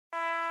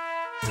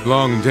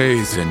Long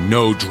days and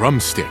no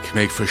drumstick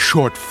make for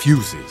short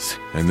fuses.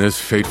 And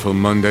this fateful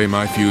Monday,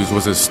 my fuse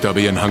was as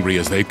stubby and hungry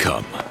as they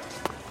come.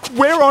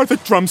 Where are the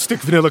drumstick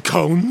vanilla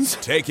cones?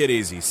 Take it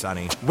easy,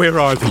 Sonny. Where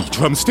are the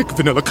drumstick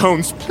vanilla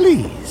cones,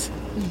 please?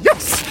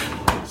 Yes!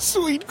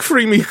 Sweet,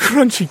 creamy,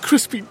 crunchy,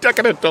 crispy,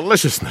 decadent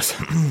deliciousness.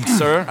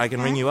 Sir, I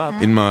can ring you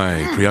up. In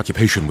my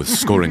preoccupation with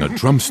scoring a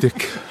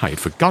drumstick, I had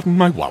forgotten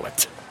my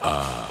wallet.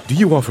 Do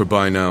you offer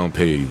buy now,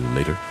 pay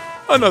later?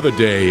 Another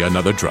day,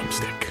 another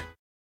drumstick.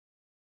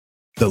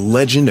 The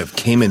legend of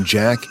Cayman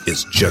Jack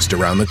is just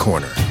around the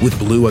corner. With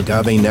blue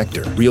agave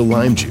nectar, real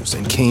lime juice,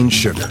 and cane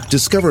sugar.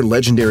 Discover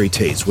legendary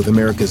taste with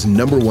America's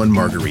 #1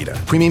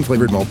 margarita. Premium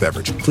flavored malt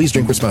beverage. Please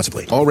drink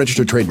responsibly. All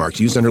registered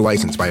trademarks used under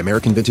license by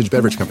American Vintage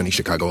Beverage Company,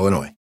 Chicago,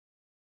 Illinois.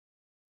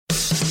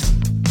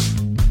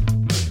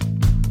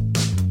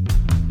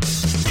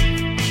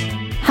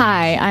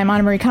 Hi, I'm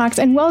Anna Marie Cox,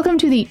 and welcome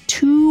to the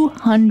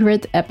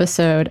 200th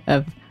episode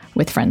of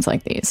With Friends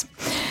Like These.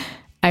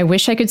 I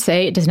wish I could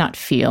say it does not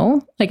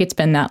feel like it's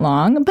been that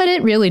long, but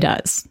it really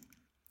does.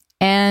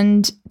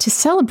 And to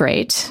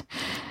celebrate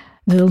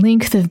the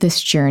length of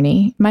this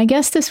journey, my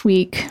guest this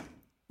week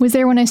was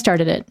there when I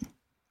started it.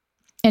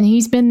 And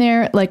he's been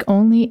there like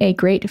only a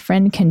great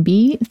friend can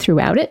be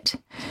throughout it.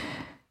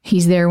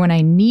 He's there when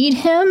I need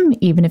him,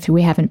 even if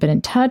we haven't been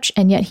in touch,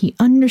 and yet he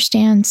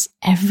understands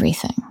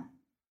everything.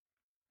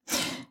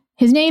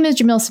 His name is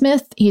Jamil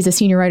Smith. He's a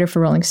senior writer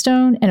for Rolling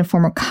Stone and a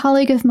former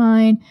colleague of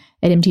mine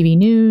at MTV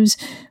News.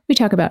 We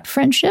talk about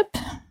friendship.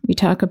 We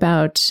talk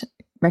about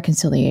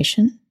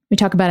reconciliation. We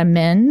talk about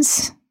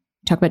amends.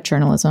 We talk about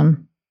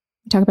journalism.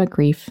 We talk about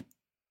grief.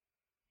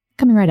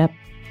 Coming right up.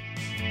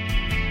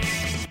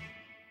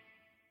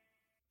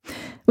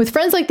 With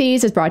Friends Like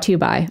These is brought to you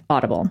by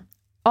Audible.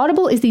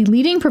 Audible is the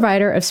leading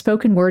provider of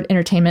spoken word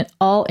entertainment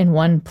all in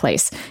one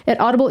place.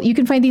 At Audible, you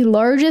can find the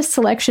largest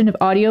selection of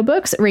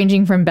audiobooks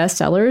ranging from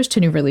bestsellers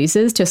to new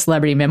releases to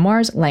celebrity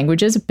memoirs,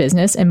 languages,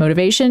 business, and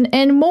motivation,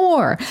 and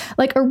more.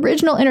 Like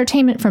original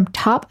entertainment from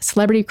top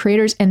celebrity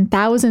creators and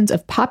thousands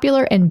of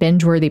popular and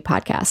binge-worthy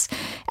podcasts.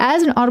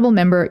 As an Audible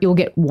member, you'll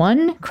get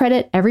 1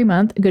 credit every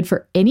month, good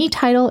for any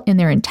title in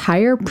their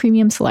entire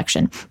premium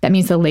selection. That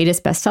means the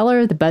latest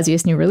bestseller, the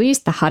buzziest new release,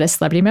 the hottest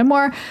celebrity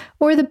memoir,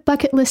 or the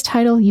bucket list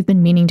title you've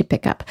been meaning to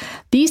pick up.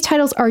 These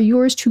titles are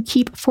yours to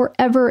keep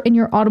forever in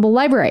your Audible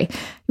library.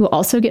 You will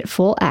also get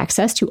full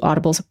access to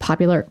Audible's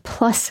popular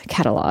Plus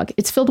catalog.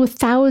 It's filled with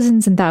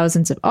thousands and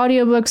thousands of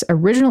audiobooks,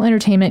 original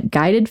entertainment,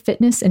 guided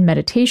fitness and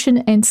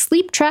meditation, and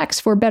sleep tracks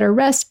for better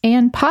rest,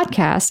 and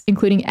podcasts,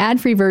 including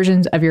ad-free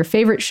versions of your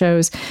favorite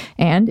shows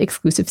and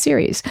exclusive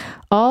series.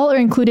 All are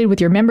included with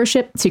your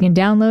membership, so you can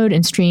download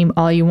and stream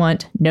all you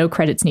want, no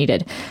credits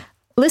needed.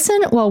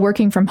 Listen while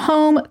working from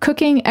home,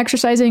 cooking,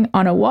 exercising,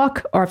 on a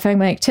walk, or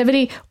family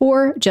activity,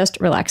 or just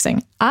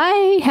relaxing.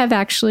 I have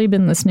actually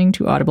been listening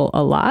to Audible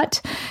a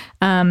lot.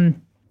 I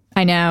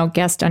now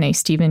guest on a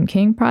Stephen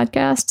King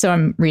podcast, so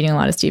I'm reading a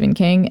lot of Stephen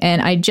King.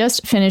 And I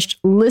just finished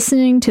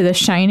listening to The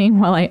Shining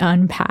while I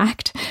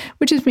unpacked,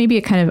 which is maybe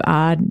a kind of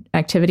odd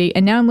activity.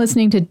 And now I'm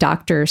listening to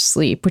Dr.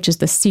 Sleep, which is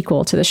the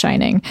sequel to The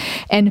Shining.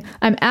 And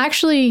I'm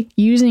actually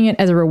using it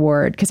as a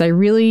reward because I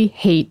really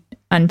hate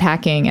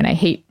unpacking and I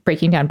hate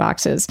breaking down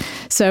boxes.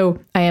 So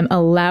I am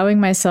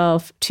allowing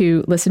myself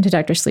to listen to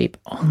Dr. Sleep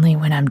only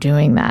when I'm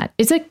doing that.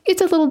 It's a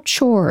little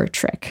chore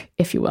trick,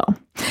 if you will.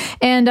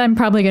 And I'm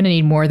probably going to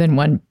need more than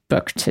one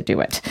book to do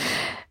it.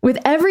 With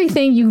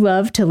everything you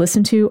love to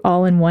listen to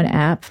all in one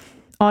app,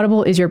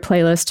 Audible is your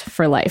playlist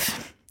for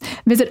life.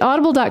 Visit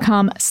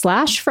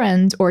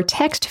audible.com/friends or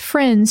text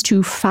friends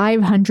to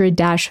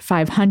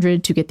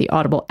 500-500 to get the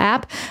Audible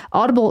app.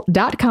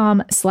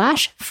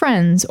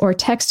 Audible.com/friends or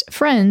text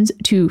friends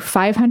to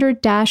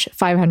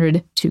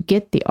 500-500 to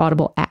get the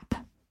Audible app.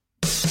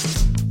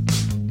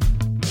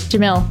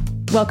 Jamil,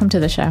 welcome to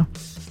the show.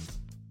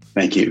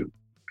 Thank you.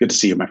 Good to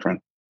see you, my friend.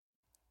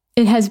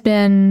 It has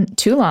been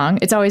too long.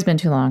 It's always been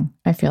too long,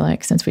 I feel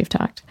like, since we've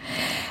talked.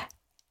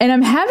 And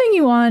I'm having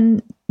you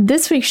on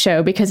this week's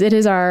show because it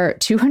is our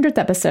 200th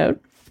episode.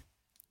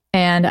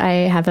 And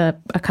I have a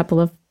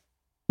couple of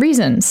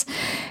reasons.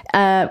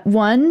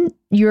 One,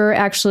 you're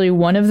actually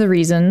one of the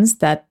reasons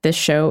that this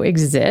show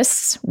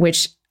exists,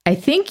 which I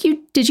think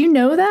did you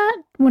know that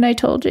when I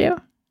told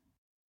you?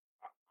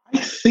 I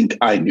think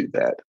I knew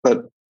that,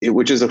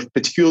 which is a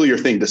peculiar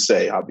thing to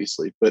say,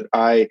 obviously. But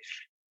I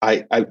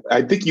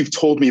think you've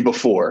told me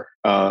before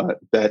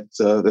that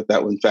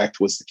in fact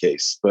was the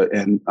case.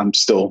 And I'm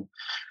still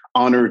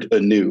honored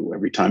anew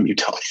every time you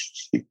tell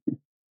me.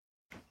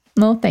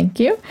 Well, thank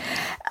you.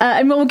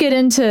 And we'll get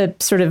into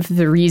sort of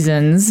the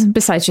reasons,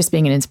 besides just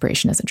being an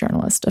inspiration as a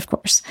journalist, of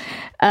course.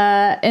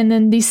 And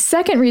then the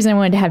second reason I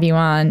wanted to have you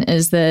on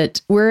is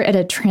that we're at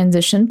a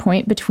transition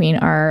point between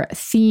our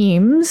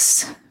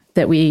themes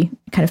that we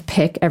kind of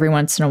pick every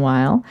once in a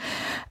while.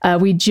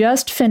 We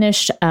just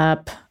finished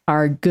up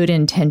our Good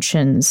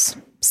Intentions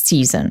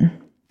season,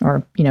 or,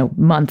 a few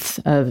months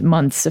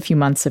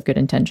of Good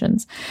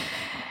Intentions.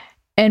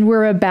 And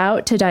we're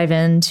about to dive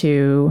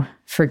into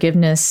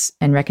forgiveness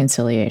and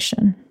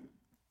reconciliation.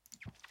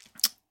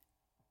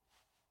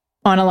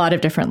 on a lot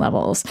of different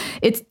levels.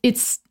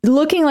 It's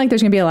looking like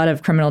there's going to be a lot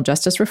of criminal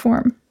justice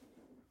reform,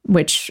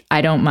 which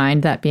I don't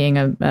mind that being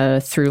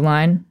a through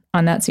line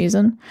on that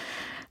season.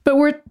 But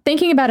we're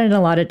thinking about it in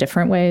a lot of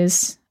different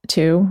ways,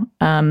 too.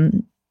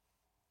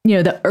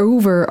 The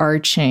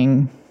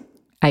overarching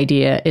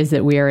idea is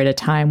that we are at a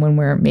time when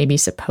we're maybe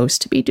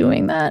supposed to be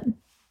doing that.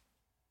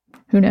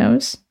 Who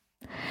knows?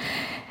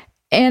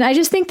 And I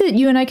just think that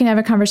you and I can have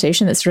a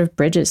conversation that sort of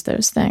bridges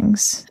those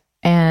things.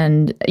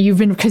 And you've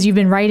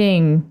been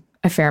writing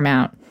a fair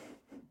amount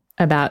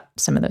about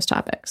some of those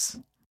topics.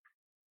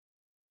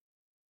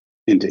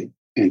 Indeed.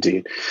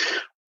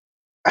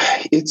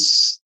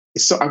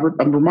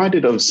 I'm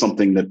reminded of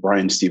something that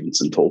Brian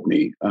Stevenson told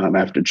me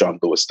after John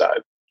Lewis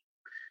died.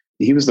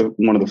 He was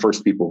one of the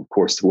first people, of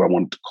course, who I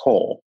wanted to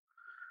call,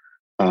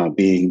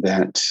 being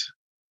that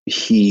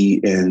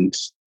he and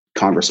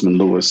Congressman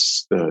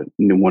Lewis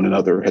knew one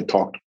another, had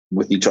talked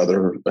with each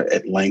other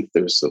at length.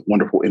 There's a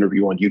wonderful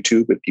interview on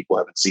YouTube if people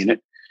haven't seen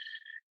it.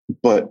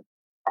 But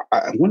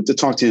I wanted to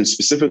talk to him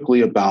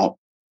specifically about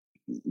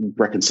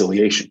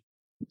reconciliation,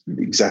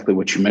 exactly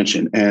what you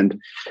mentioned. And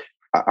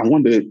I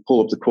wanted to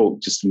pull up the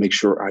quote just to make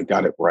sure I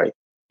got it right.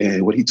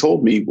 And what he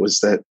told me was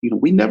that,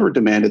 we never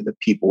demanded that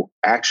people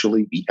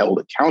actually be held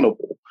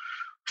accountable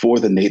for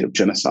the Native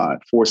genocide,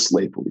 for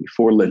slavery,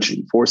 for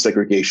lynching, for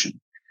segregation.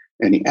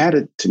 And he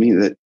added to me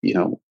that,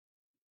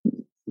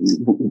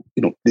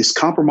 this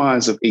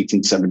compromise of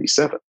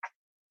 1877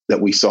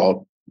 that we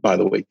saw, by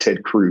the way,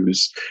 Ted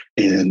Cruz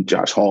and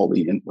Josh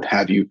Hawley and what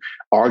have you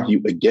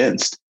argue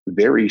against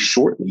very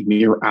shortly,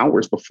 mere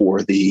hours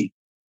before the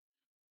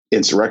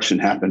insurrection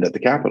happened at the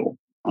Capitol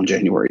on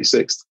January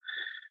 6th.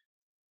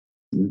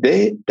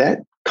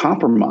 That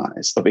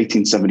compromise of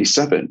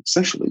 1877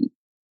 essentially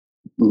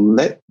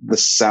let the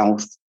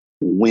South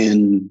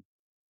win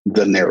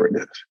the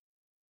narrative.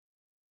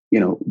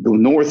 The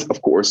North,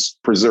 of course,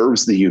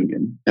 preserves the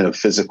Union in a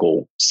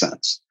physical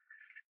sense,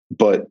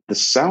 but the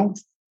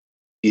South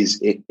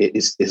is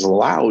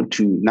allowed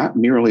to not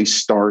merely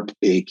start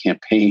a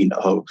campaign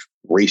of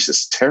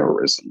racist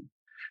terrorism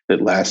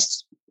that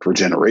lasts for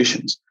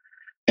generations,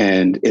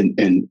 and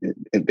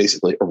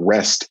basically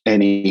arrest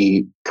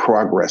any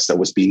progress that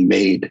was being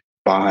made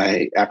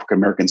by African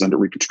Americans under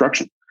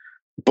Reconstruction.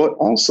 But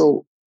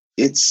also,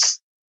 it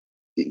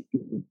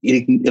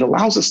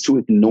allows us to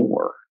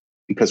ignore,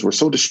 because we're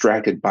so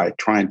distracted by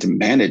trying to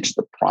manage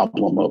the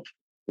problem of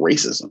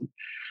racism.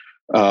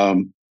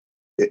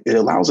 It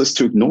allows us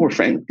to ignore,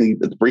 frankly,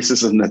 the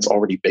racism that's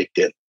already baked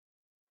in,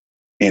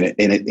 and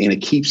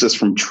it keeps us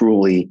from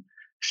truly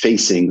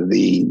facing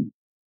the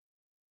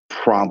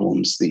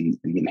problems, the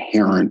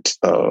inherent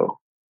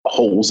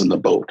holes in the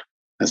boat,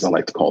 as I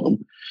like to call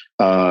them,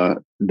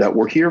 that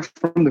were here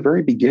from the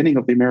very beginning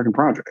of the American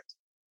project,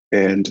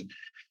 and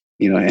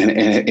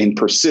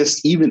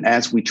persist even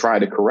as we try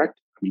to correct.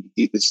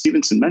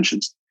 Stevenson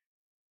mentions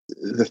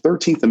the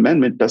 13th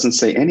Amendment doesn't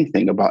say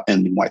anything about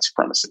ending white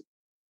supremacy.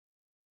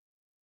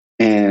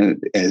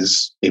 And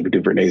as Ava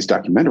DuVernay's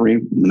documentary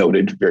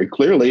noted very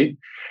clearly,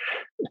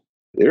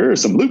 there are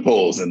some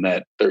loopholes in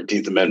that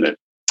 13th Amendment.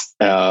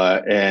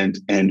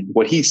 And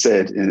what he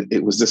said, and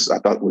it was this, I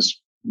thought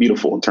was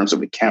beautiful in terms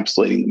of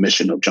encapsulating the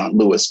mission of John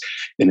Lewis.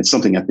 And it's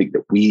something I think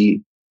that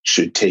we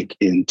should take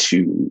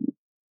into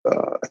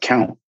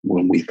account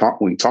when we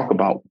talk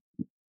about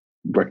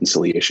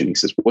reconciliation. He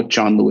says, what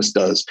John Lewis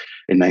does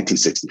in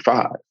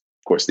 1965, of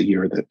course, the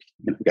year that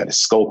got his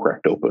skull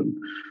cracked open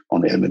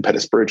on the Edmund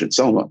Pettus Bridge in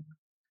Selma,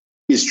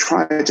 is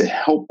try to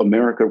help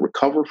America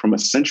recover from a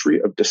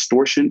century of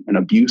distortion and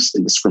abuse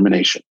and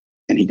discrimination.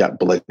 And he got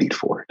bloodied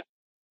for it.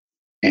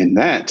 And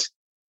that,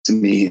 to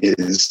me,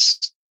 is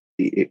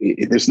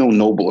there's no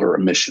nobler a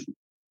mission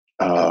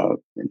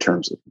in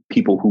terms of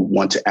people who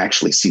want to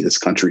actually see this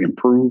country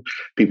improve,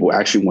 people who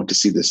actually want to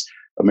see this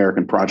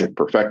American project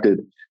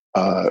perfected.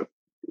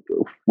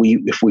 If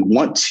we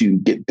want to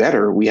get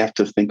better, we have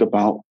to think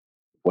about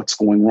what's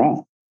going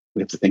wrong.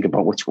 We have to think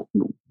about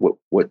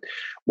what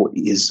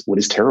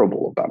is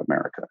terrible about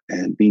America,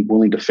 and be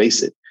willing to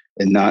face it,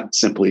 and not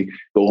simply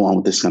go along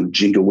with this kind of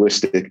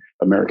jingoistic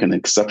American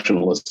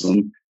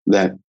exceptionalism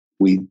that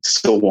we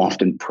so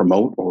often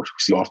promote, or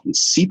so often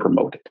see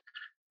promoted.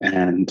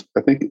 And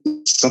I think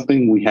it's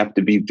something we have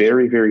to be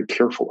very, very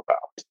careful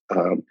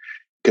about,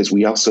 because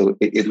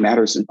it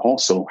matters in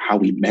also how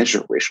we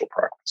measure racial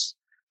progress.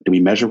 Do we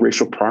measure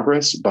racial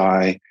progress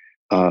by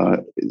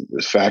the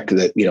fact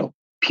that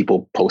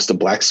people post a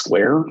black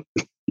square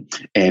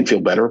and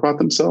feel better about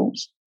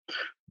themselves?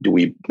 Do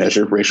we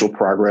measure racial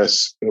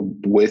progress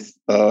with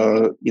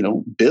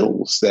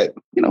bills that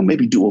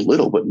maybe do a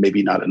little, but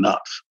maybe not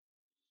enough?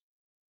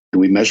 Do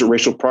we measure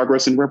racial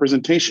progress in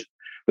representation?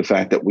 The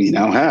fact that we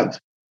now have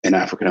an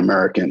African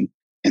American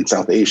and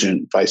South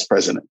Asian vice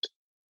president,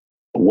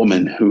 a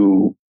woman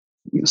who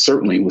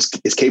certainly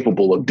is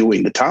capable of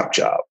doing the top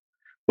job,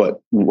 but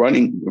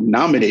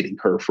nominating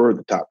her for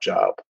the top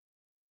job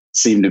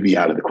seemed to be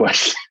out of the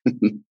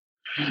question.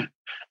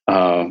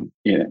 And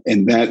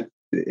that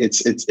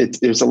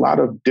there's a lot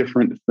of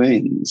different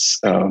things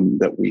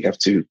that we have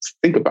to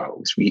think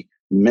about. We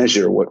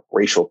measure what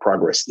racial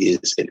progress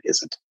is and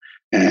isn't.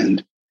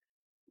 And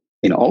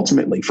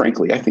ultimately,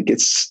 frankly, I think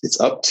it's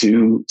not up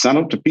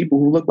to people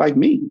who look like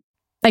me.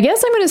 I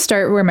guess I'm going to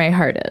start where my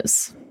heart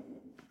is,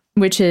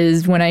 which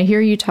is when I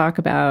hear you talk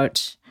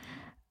about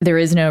there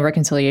is no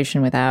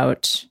reconciliation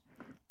without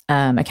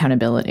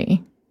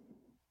accountability.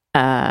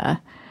 One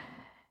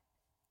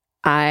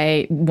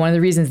of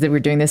the reasons that we're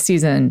doing this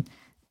season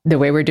the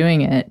way we're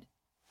doing it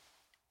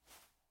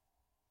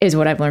is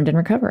what I've learned in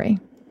recovery.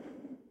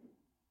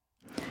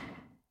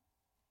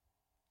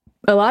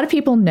 A lot of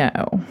people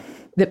know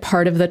that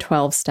part of the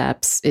 12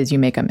 steps is you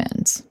make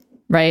amends,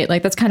 right?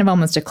 Like that's kind of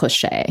almost a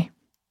cliche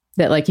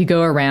that like you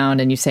go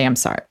around and you say, I'm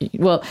sorry.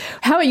 Well,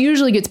 how it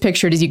usually gets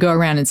pictured is you go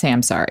around and say,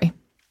 I'm sorry.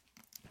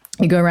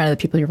 You go around to the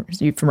people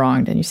you've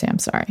wronged and you say, I'm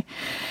sorry.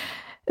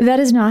 That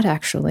is not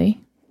actually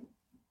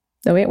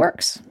the way it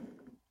works.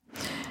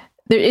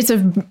 It's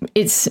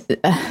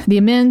the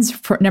amends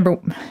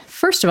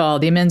first of all,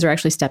 the amends are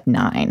actually step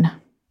 9.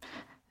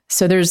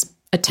 So there's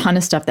a ton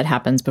of stuff that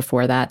happens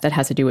before that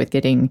has to do with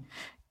getting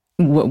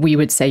what we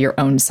would say your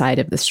own side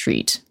of the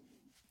street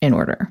in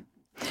order.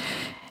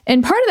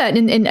 And part of that,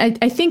 and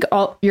I think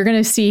you're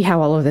going to see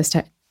how all of this,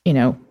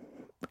 can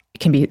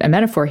be a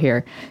metaphor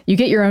here. You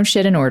get your own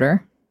shit in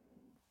order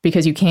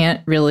because you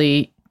can't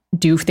really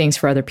do things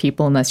for other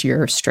people unless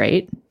you're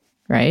straight,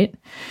 right?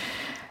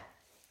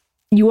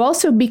 You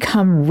also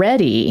become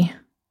ready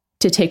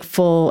to take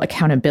full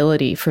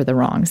accountability for the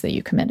wrongs that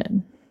you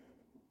committed.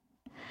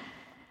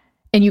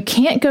 And you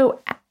can't go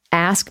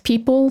ask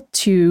people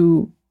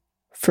to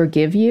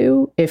forgive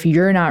you if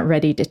you're not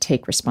ready to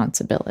take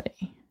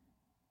responsibility.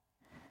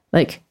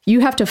 Like, you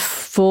have to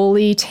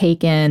fully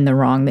take in the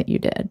wrong that you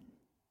did.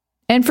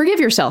 And forgive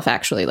yourself,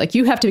 actually. Like,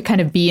 you have to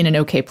kind of be in an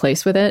okay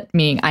place with it,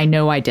 meaning, I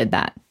know I did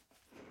that.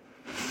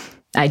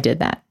 I did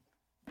that.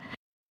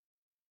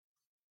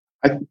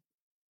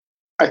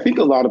 I think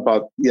a lot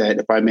about,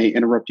 if I may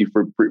interrupt you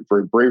for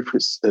a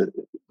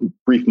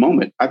brief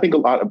moment, I think a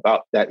lot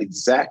about that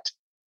exact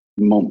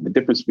moment, the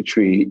difference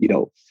between,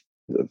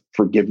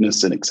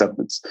 forgiveness and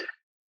acceptance.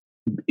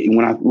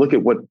 When I look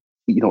at what,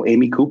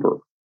 Amy Cooper,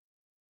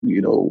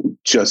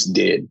 just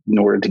did in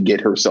order to get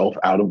herself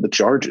out of the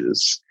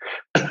charges,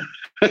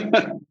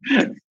 that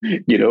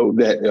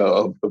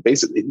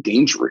basically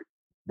endangering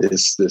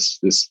this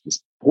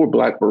poor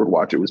black bird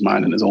watcher who was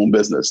minding his own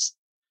business.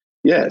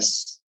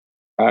 Yes.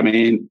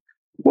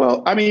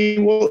 Well,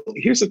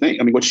 here's the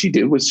thing. What she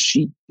did was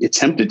she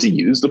attempted to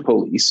use the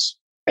police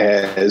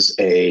as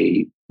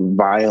a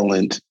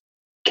violent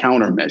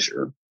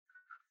countermeasure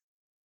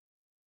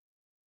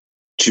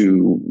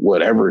to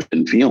whatever it's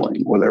been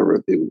feeling,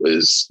 whether it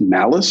was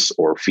malice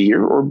or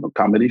fear or a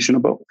combination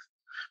of both.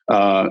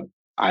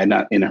 I'm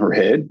not in her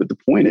head, but the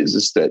point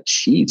is that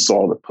she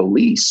saw the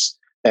police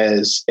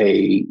as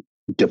a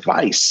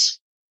device,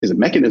 as a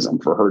mechanism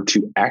for her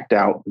to act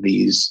out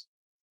these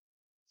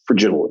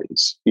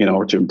fragilities,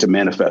 or to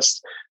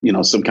manifest,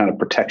 some kind of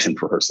protection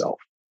for herself.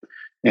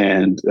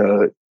 And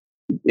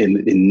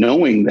in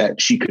knowing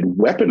that she could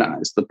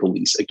weaponize the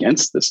police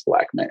against this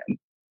black man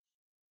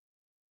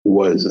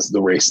was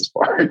the racist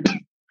part.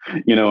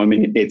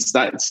 It's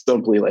not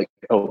simply like,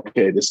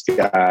 okay, this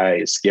guy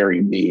is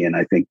scaring me and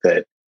I think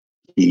that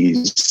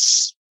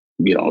he's,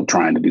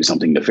 trying to do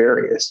something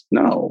nefarious.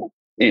 No,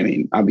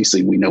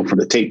 obviously we know from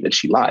the tape that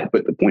she lied,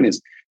 but the point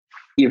is,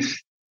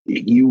 if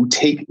you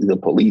take the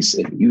police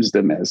and use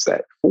them as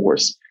that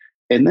force,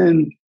 and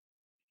then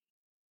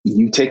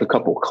you take a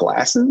couple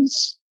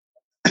classes.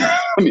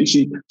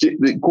 She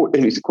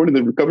according to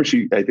the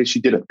recovery, I think she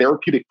did a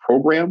therapeutic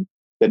program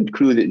that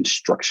included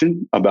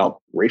instruction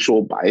about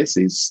racial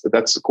biases.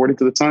 That's according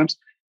to the Times.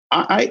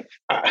 I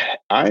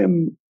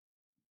am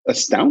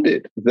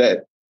astounded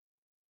that,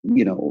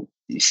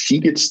 she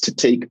gets to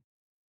take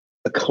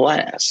a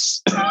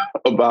class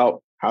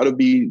about how to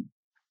be,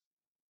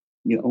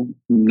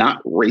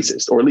 not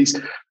racist, or at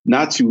least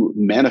not to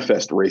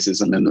manifest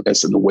racism in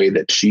the way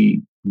that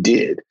she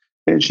did.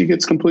 And she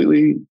gets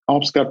completely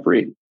off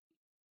scot-free.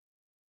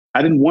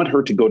 I didn't want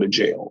her to go to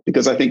jail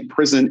because I think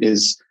prison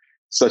is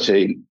it's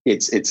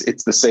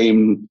the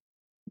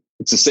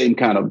same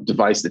kind of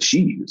device that she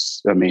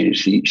used.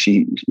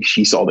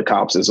 She saw the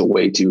cops as a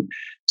way to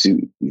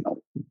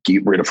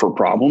get rid of her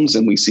problems.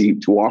 And we see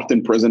too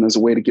often prison as a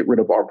way to get rid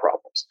of our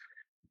problems.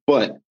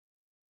 But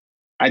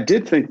I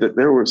did think that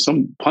there was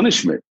some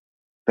punishment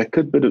that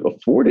could be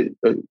afforded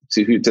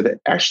to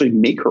actually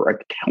make her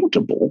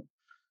accountable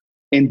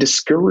and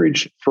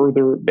discourage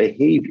further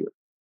behavior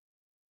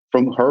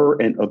from her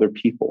and other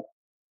people.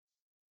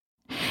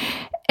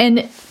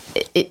 And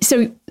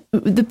so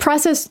the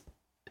process,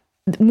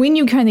 when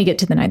you kind of get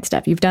to the 9th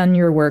step, you've done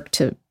your work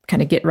to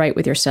kind of get right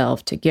with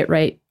yourself, to get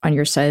right on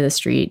your side of the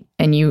street,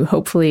 and you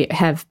hopefully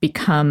have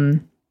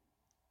you've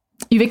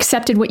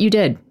accepted what you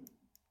did.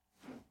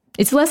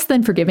 It's less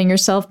than forgiving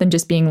yourself than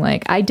just being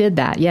like, I did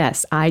that.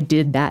 Yes, I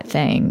did that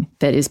thing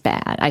that is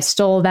bad. I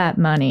stole that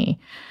money.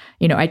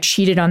 I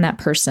cheated on that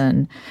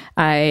person.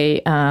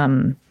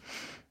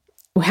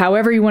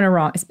 However you want to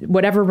wrong,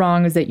 whatever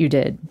wrongs that you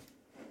did.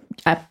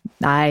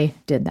 I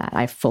did that.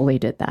 I fully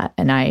did that.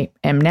 And I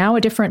am now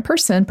a different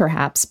person,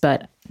 perhaps,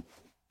 but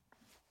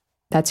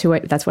that's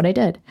what I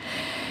did.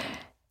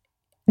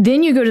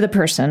 Then you go to the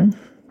person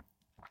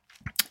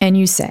and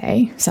you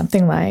say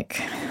something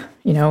like,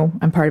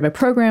 I'm part of a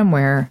program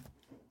where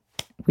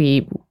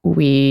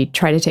we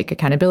try to take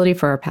accountability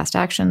for our past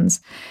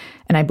actions,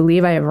 and I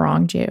believe I have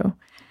wronged you.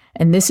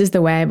 And this is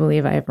the way I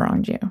believe I have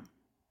wronged you.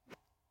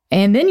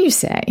 And then you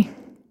say,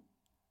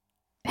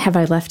 have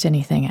I left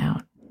anything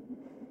out?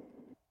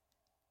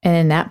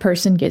 And that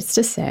person gets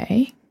to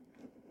say,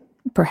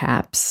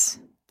 perhaps,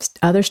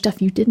 other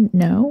stuff you didn't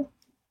know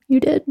you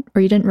did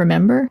or you didn't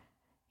remember.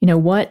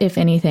 What, if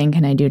anything,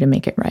 can I do to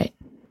make it right?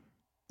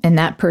 And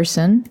that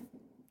person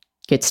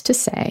gets to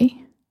say,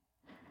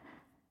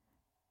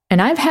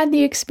 and I've had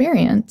the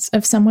experience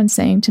of someone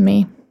saying to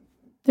me,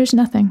 there's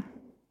nothing.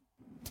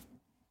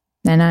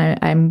 And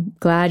I'm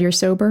glad you're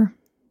sober,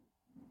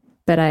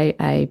 but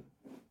I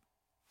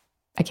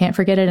can't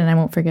forget it and I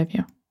won't forgive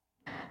you.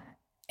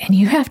 And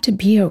you have to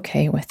be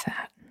okay with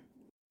that.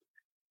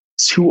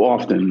 Too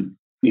often,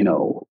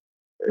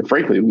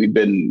 frankly, we've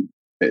been,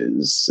 I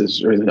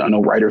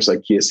know writers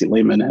like Kiese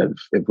Laymon have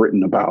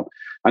written about,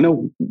 I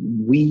know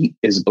we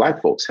as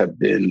Black folks have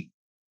been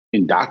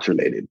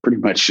indoctrinated pretty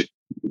much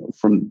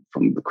from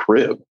the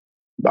crib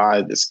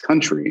by this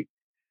country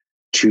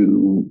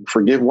to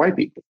forgive white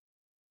people.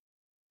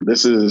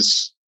 This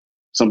is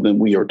something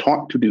we are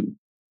taught to do.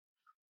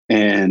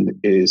 And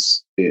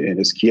as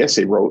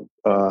Kiese wrote,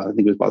 I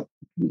think it was about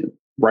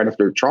right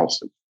after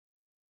Charleston,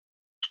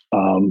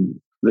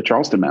 the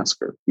Charleston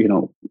massacre,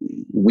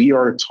 we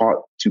are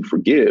taught to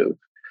forgive.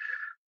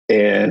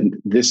 And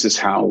this is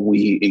how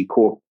we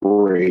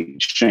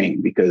incorporate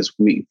shame, because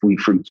we've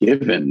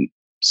forgiven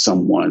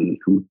someone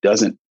who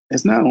has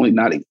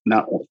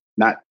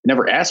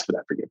never asked for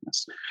that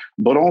forgiveness,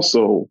 but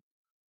also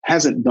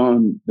hasn't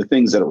done the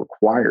things that are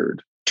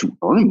required to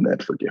earn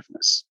that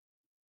forgiveness.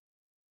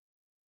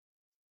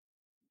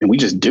 And we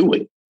just do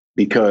it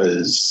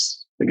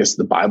because I guess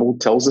the Bible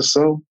tells us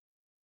so.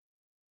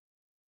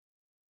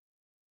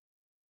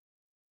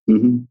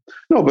 Mm-hmm.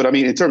 No, but I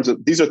mean, in terms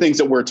of, these are things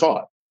that we're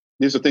taught.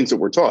 These are things that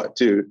we're taught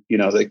too,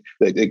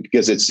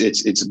 because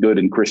it's a good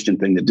and Christian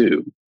thing to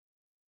do,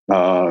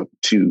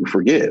 to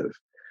forgive.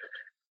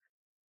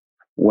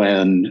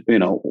 When,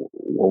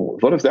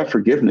 what if that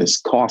forgiveness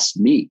costs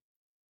me?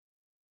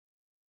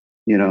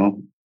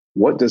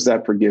 What does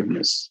that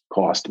forgiveness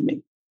cost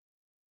me?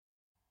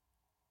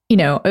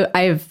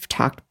 I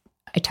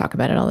talk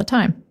about it all the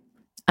time.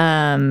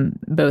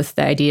 Both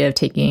the idea of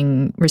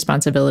taking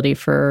responsibility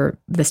for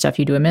the stuff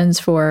you do amends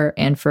for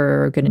and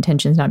for good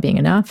intentions not being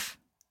enough.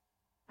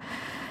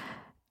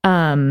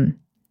 And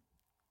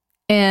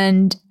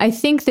I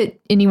think that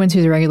anyone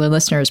who's a regular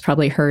listener has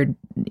probably heard,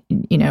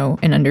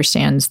 and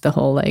understands the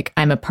whole,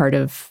 I'm a part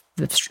of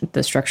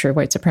the structure of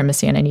white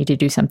supremacy and I need to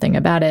do something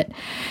about it.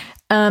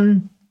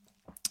 And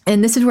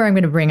this is where I'm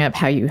going to bring up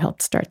how you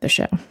helped start the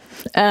show.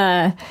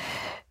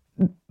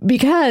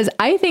 Because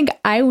I think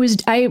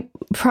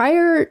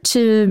prior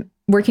to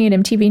working at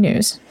MTV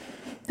News,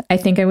 I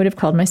think I would have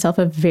called myself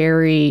I'm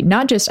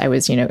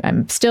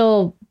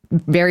still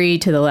very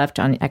to the left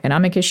on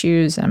economic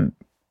issues. I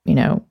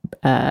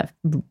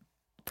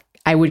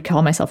would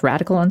call myself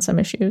radical on some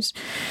issues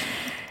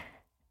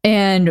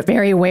and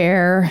very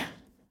aware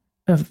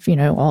of,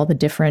 all the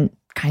different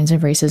kinds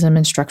of racism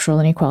and structural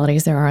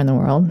inequalities there are in the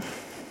world.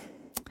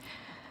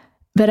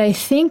 But I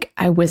think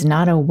I was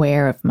not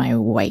aware of my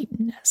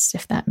whiteness,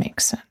 if that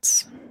makes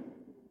sense.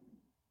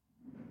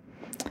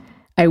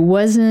 I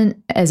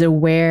wasn't as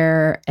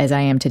aware as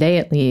I am today,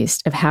 at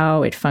least, of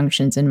how it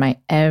functions in my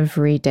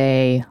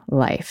everyday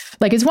life.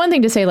 It's one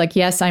thing to say,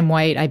 yes, I'm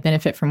white, I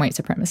benefit from white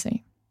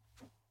supremacy.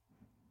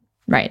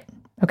 Right.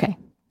 Okay.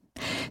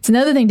 It's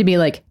another thing to be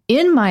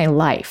in my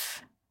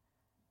life,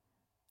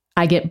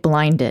 I get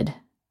blinded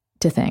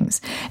to things.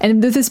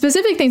 And the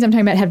specific things I'm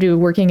talking about have to do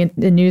with working in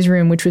the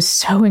newsroom, which was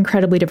so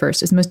incredibly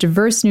diverse. It's the most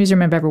diverse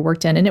newsroom I've ever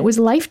worked in. And it was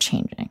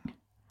life-changing.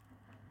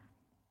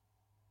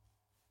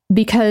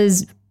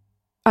 Because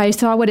I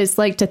saw what it's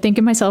like to think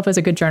of myself as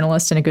a good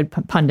journalist and a good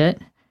pundit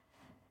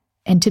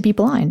and to be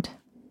blind.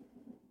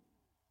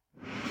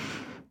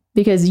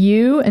 Because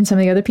you and some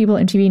of the other people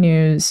at MTV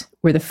News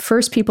were the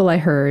first people I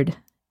heard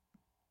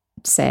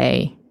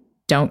say,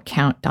 don't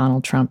count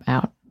Donald Trump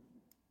out.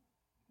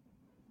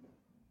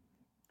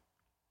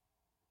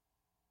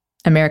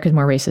 America's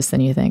more racist than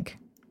you think.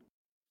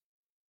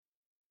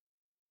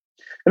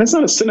 And it's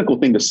not a cynical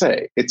thing to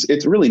say.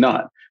 It's really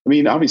not. I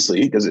mean,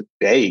 obviously, because it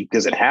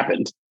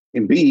happened,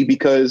 and B,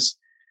 because,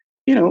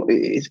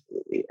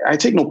 I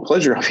take no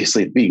pleasure,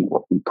 obviously, in being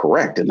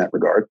correct in that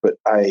regard. But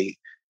I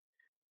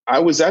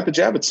was at the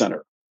Javits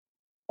Center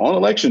on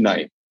election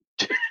night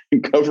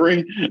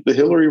covering the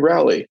Hillary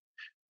rally,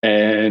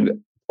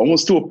 and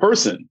almost to a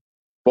person,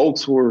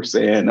 folks were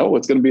saying, "Oh,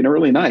 it's going to be an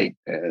early night,"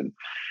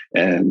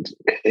 and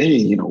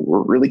hey,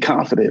 we're really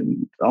confident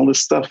and all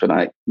this stuff. And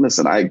I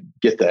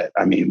get that.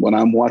 I mean, when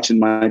I'm watching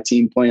my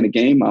team playing a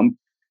game,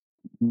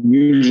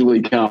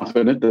 usually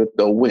confident that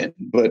they'll win.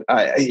 But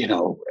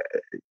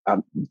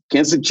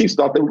Kansas City Chiefs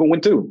thought they were going to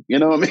win too. You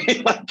know what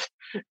I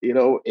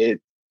mean?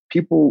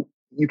 People,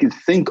 you can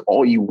think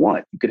all you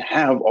want. You can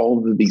have all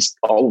of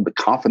the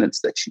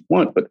confidence that you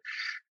want. But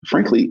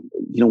frankly,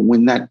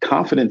 when that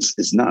confidence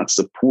is not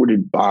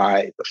supported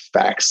by the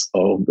facts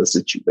of the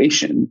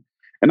situation,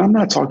 and I'm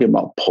not talking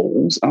about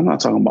polls, I'm not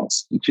talking about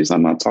speeches,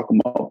 I'm not talking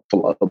about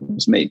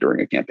flubs made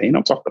during a campaign.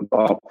 I'm talking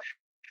about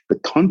the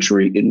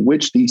country in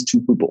which these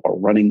two people are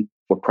running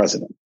for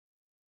president.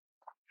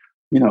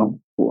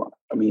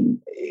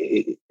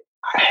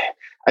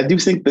 I do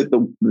think that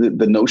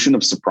the notion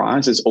of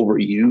surprise is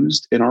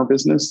overused in our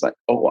business. Like,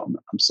 oh,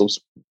 I'm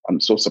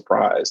so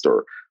surprised,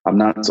 or I'm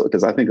not,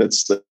 because I think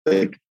that's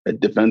like a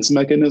defense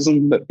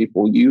mechanism that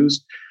people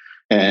use,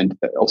 and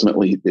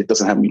ultimately it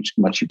doesn't have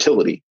much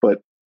utility.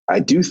 But I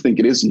do think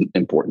it is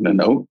important to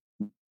note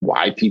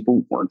why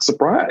people weren't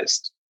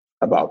surprised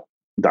about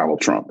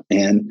Donald Trump,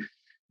 and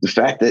the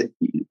fact that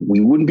we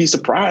wouldn't be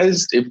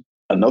surprised if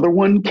another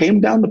one came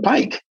down the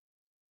pike.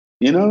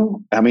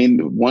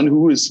 One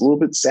who is a little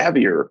bit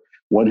savvier,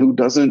 one who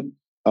doesn't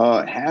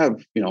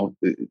have,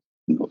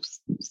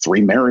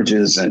 three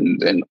marriages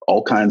and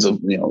all kinds of,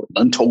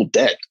 untold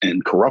debt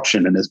and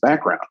corruption in his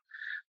background.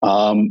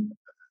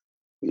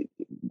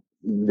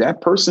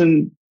 That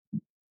person,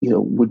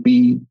 would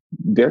be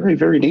very,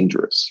 very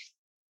dangerous,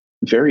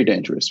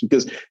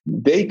 because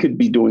they could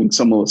be doing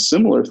some of the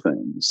similar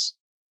things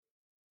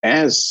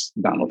as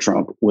Donald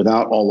Trump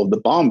without all of the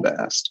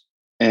bombast.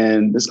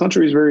 And this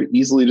country is very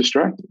easily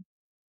distracted.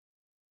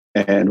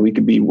 And we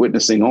could be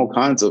witnessing all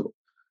kinds of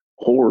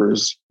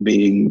horrors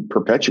being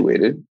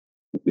perpetuated,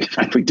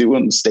 like we do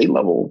on the state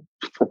level,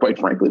 quite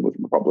frankly, with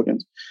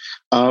Republicans.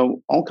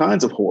 All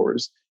kinds of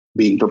horrors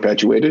being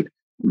perpetuated,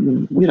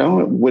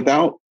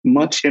 without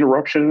much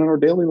interruption in our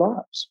daily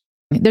lives.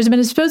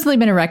 There's supposedly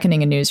been a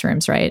reckoning in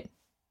newsrooms, right?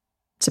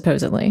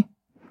 Supposedly.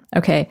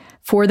 Okay.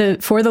 For the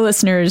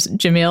listeners,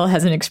 Jamil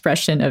has an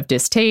expression of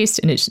distaste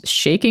and is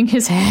shaking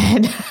his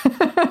head.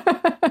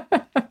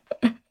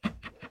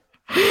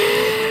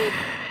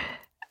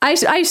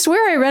 I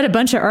swear I read a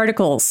bunch of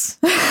articles.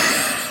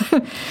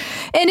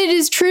 And it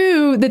is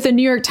true that the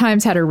New York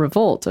Times had a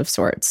revolt of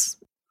sorts.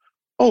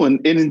 Oh, and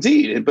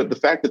indeed. But the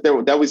fact that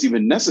that was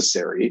even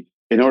necessary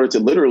in order to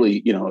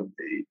literally,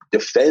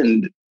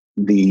 defend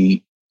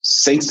the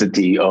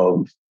sanctity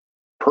of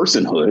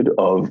personhood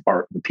of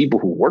the people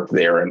who work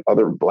there and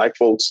other Black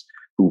folks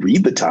who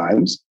read the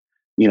Times,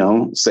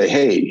 say,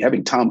 hey,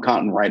 having Tom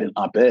Cotton write an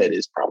op-ed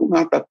is probably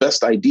not the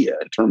best idea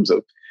in terms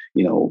of,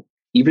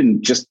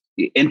 even just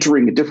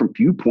entering a different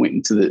viewpoint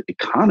into the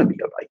economy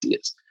of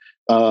ideas.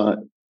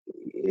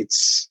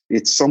 It's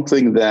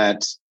something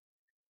that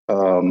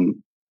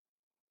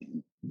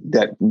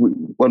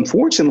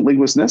unfortunately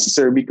was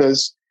necessary,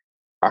 because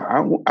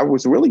I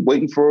was really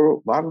waiting for a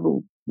lot of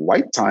the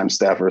white Times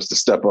staffers to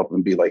step up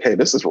and be like, hey,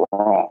 this is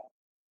wrong.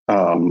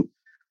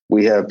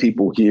 We have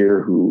people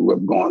here who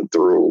have gone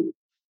through,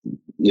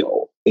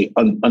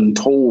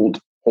 untold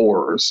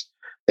horrors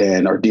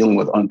and are dealing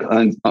with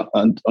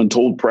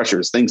untold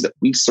pressures, things that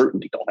we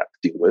certainly don't have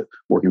to deal with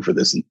working for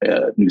this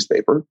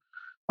newspaper.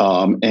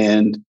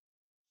 They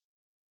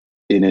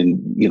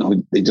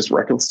just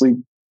recklessly,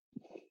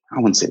 I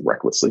wouldn't say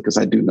recklessly, because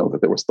I do know that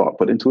there was thought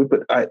put into it,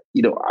 but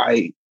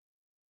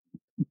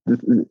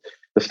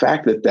the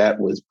fact that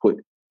was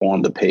put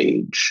on the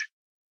page,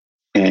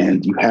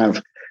 and you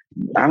have,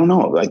 I don't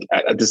know,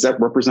 does that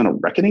represent a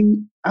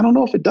reckoning? I don't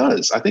know if it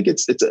does. I think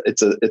it's a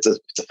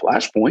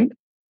flashpoint.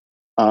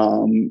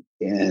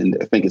 And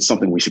I think it's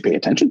something we should pay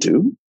attention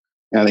to.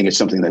 And I think it's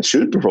something that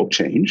should provoke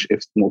change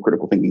if more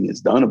critical thinking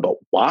is done about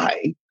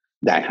why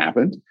that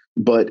happened.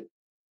 But,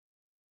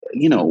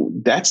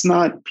 that's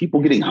not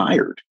people getting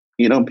hired.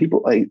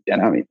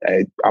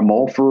 I'm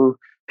all for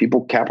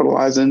people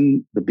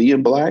capitalizing the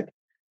being Black,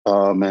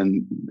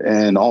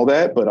 and all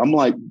that. But I'm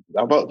like,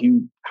 how about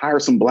you hire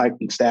some Black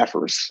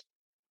staffers?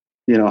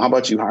 How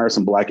about you hire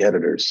some Black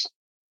editors?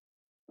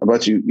 How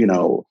about you,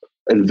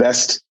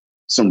 invest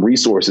some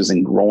resources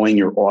in growing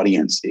your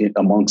audience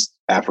amongst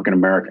African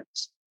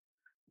Americans?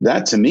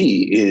 That to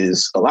me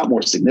is a lot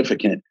more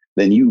significant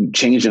than you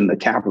changing the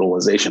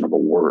capitalization of a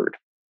word.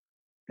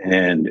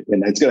 And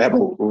it's going to have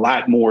a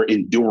lot more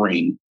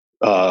enduring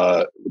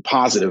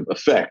positive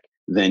effect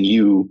than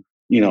you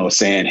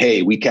saying,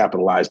 hey, we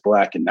capitalized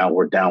Black and now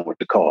we're down with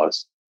the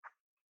cause.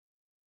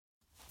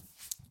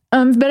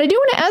 But I do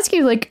want to ask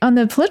you, on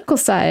the political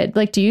side,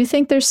 do you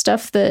think there's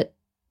stuff that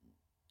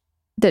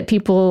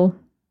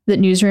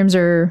newsrooms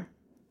are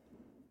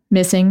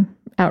missing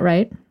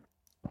outright?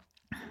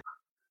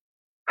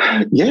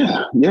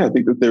 Yeah. I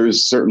think that there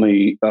is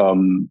certainly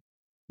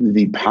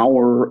the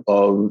power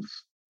of,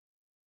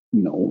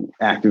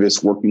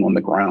 activists working on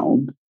the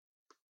ground,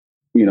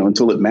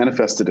 until it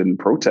manifested in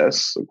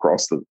protests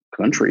across the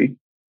country.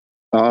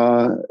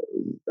 I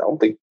don't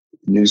think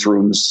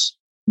newsrooms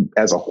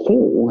as a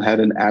whole had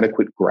an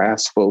adequate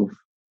grasp of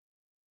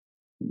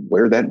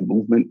where that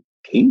movement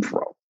came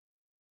from.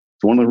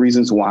 It's one of the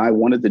reasons why I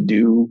wanted to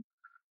do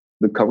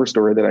the cover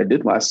story that I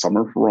did last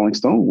summer for Rolling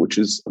Stone, which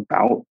is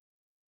about,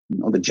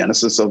 the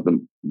genesis of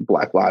the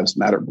Black Lives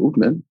Matter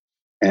movement,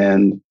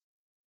 and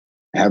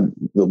have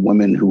the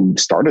women who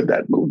started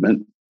that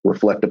movement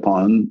reflect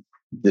upon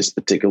this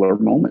particular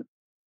moment.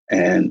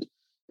 And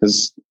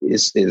as we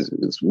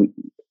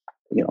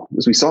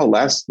saw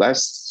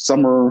last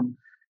summer,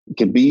 it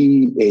can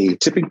be a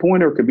tipping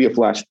point or it could be a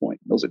flashpoint.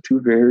 Those are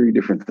two very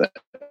different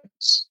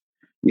things.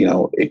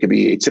 It could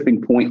be a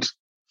tipping point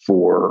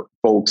for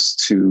folks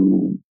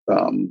to,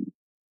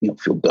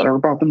 feel better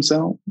about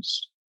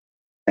themselves.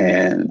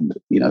 And,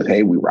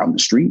 hey, we were out in the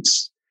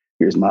streets.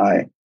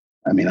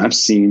 I've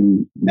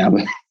seen now,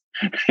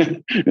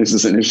 this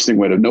is an interesting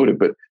way to note it,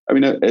 but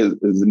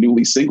as a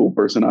newly single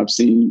person, I've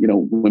seen,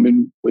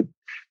 women with,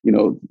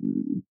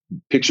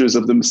 pictures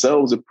of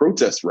themselves at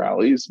protest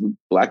rallies with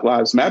Black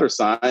Lives Matter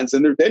signs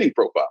in their dating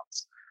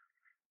profiles.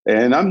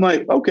 And I'm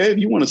like, okay, if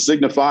you want to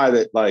signify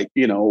that,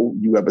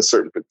 you have a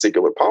certain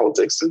particular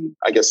politics, and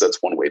I guess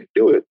that's one way to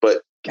do it.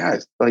 But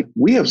guys,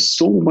 we have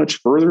so much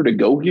further to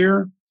go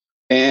here.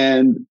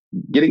 And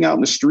getting out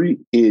in the street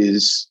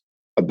is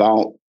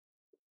about,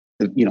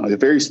 a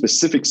very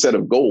specific set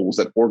of goals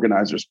that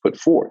organizers put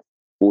forth,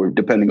 or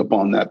depending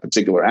upon that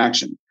particular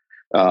action.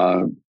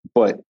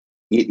 But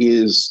it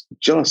is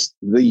just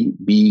the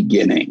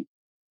beginning.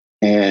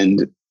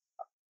 And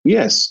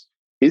yes,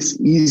 it's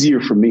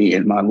easier for me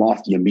in my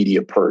lofty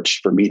media perch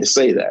for me to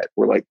say that.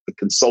 We're like the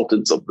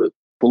consultants of the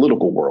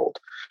political world.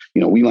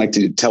 We like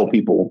to tell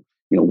people,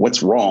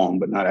 what's wrong,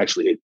 but not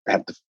actually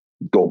have to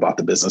go about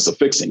the business of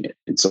fixing it.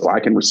 And so I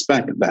can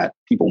respect that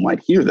people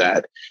might hear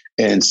that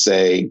and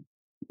say,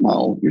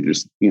 well, you're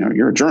just,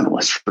 you're a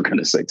journalist, for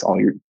goodness sakes. All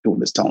you're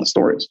doing is telling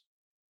stories.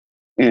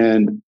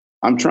 And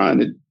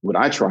what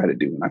I try to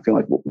do, and I feel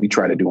like what we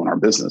try to do in our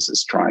business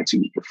is try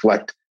to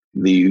reflect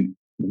the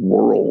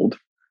world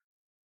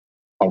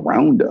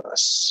around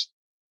us,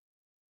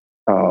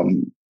 as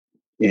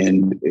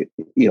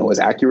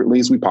accurately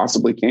as we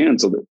possibly can,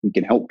 so that we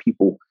can help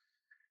people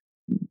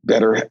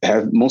better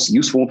have most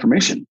useful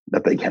information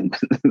that they can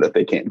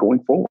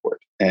going forward.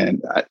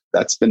 And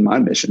that's been my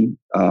mission,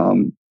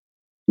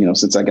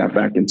 since I got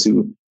back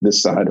into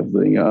this side of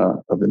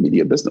the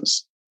media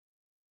business.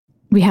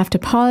 We have to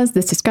pause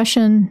this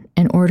discussion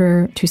in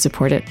order to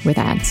support it with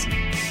ads.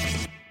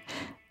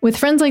 With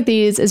Friends Like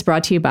These is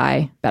brought to you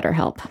by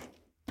BetterHelp.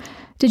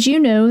 Did you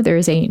know there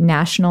is a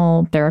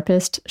national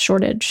therapist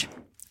shortage?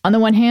 On the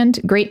one hand,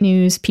 great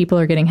news, people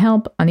are getting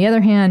help. On the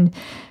other hand,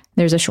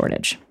 there's a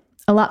shortage.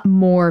 A lot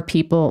more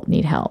people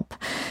need help.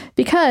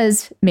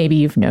 Because maybe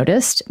you've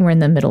noticed, we're in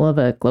the middle of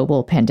a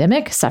global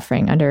pandemic,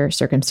 suffering under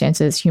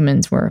circumstances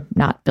humans were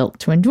not built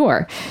to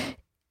endure.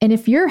 And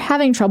if you're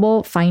having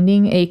trouble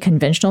finding a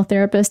conventional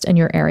therapist in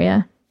your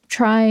area,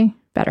 try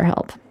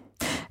BetterHelp.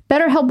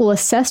 BetterHelp will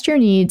assess your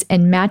needs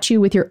and match you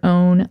with your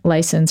own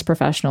licensed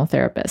professional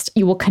therapist.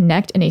 You will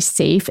connect in a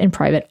safe and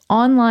private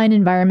online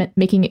environment,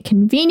 making it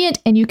convenient,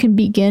 and you can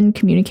begin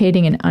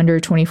communicating in under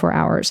 24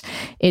 hours.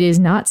 It is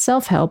not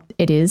self-help,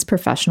 it is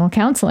professional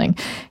counseling.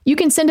 You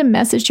can send a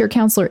message to your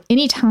counselor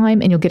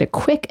anytime and you'll get a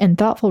quick and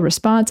thoughtful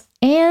response.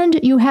 And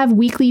you have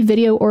weekly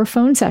video or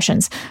phone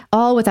sessions,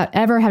 all without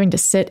ever having to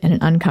sit in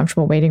an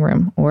uncomfortable waiting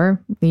room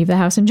or leave the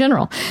house in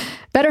general.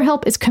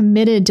 BetterHelp is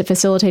committed to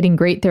facilitating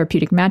great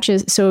therapeutic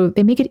matches, so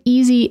they make it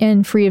easy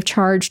and free of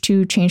charge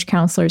to change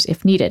counselors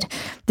if needed.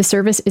 The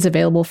service is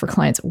available for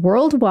clients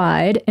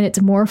worldwide, and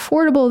it's more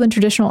affordable than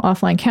traditional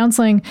offline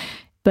counseling.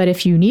 But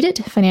if you need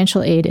it,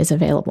 financial aid is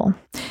available.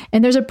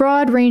 And there's a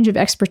broad range of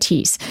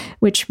expertise,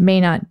 which may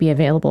not be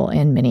available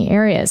in many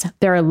areas.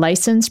 There are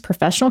licensed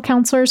professional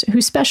counselors who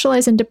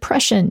specialize in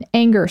depression,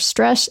 anger,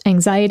 stress,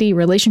 anxiety,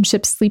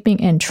 relationships,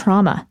 sleeping, and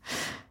trauma.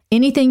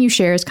 Anything you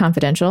share is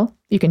confidential.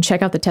 You can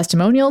check out the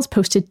testimonials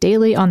posted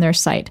daily on their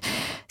site.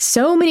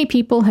 So many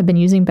people have been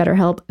using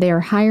BetterHelp, they are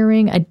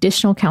hiring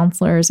additional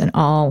counselors in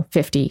all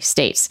 50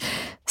 states.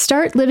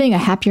 Start living a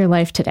happier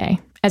life today.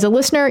 As a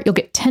listener, you'll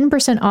get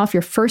 10% off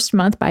your first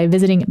month by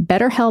visiting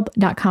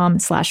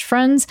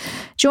betterhelp.com/friends.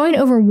 Join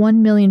over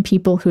 1 million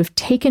people who have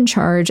taken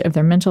charge of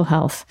their mental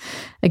health.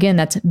 Again,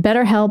 that's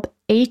BetterHelp,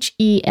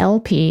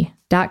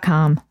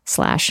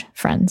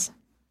 HELP.com/friends.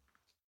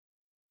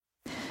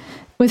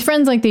 With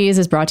Friends Like These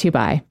is brought to you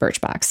by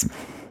Birchbox.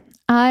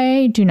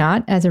 I do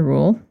not, as a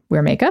rule,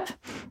 wear makeup.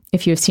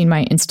 If you have seen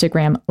my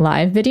Instagram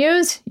live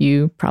videos,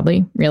 you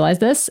probably realize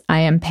this. I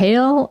am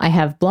pale, I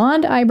have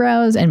blonde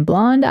eyebrows and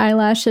blonde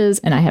eyelashes,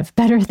 and I have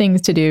better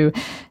things to do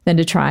than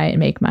to try and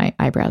make my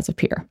eyebrows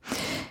appear.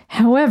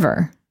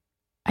 However,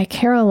 I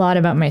care a lot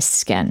about my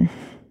skin,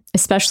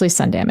 especially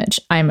sun damage.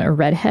 I'm a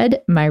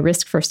redhead. My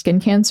risk for skin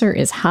cancer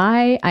is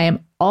high. I am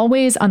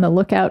always on the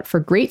lookout for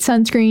great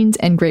sunscreens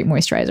and great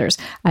moisturizers.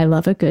 I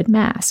love a good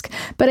mask,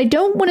 but I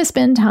don't want to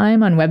spend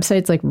time on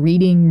websites like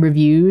reading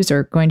reviews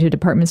or going to a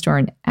department store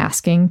and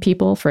asking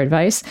people for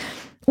advice.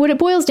 What it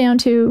boils down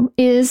to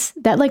is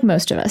that, like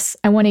most of us,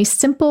 I want a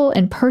simple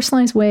and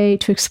personalized way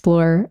to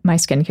explore my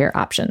skincare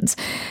options.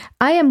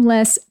 I am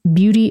less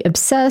beauty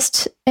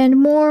obsessed and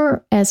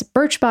more, as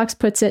Birchbox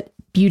puts it,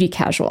 beauty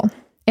casual.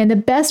 And the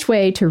best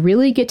way to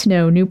really get to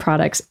know new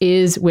products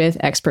is with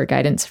expert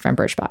guidance from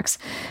Birchbox.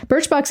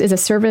 Birchbox is a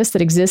service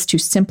that exists to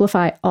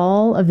simplify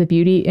all of the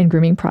beauty and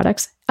grooming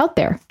products out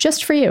there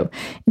just for you.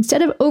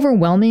 Instead of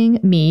overwhelming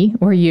me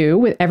or you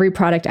with every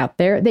product out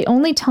there, they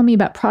only tell me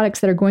about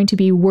products that are going to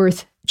be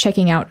worth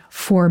checking out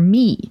for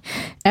me.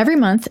 Every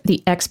month,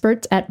 the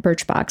experts at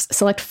Birchbox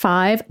select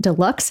 5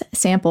 deluxe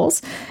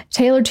samples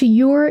tailored to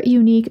your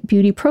unique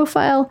beauty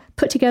profile,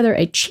 put together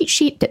a cheat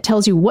sheet that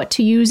tells you what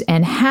to use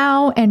and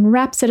how, and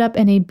wraps it up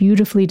in a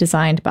beautifully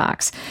designed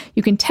box.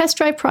 You can test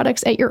drive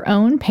products at your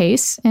own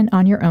pace and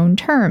on your own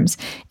terms.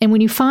 And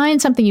when you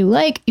find something you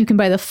like, you can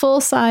buy the full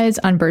size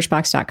on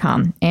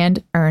Birchbox.com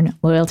and earn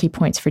loyalty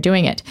points for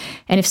doing it.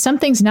 And if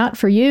something's not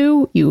for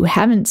you, you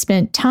haven't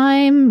spent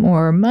time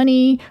or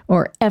money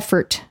or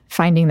effort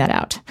finding that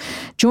out.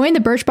 Join the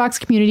Birchbox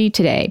community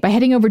today by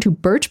heading over to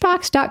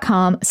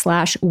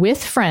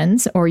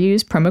birchbox.com/withfriends or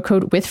use promo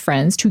code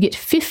withfriends to get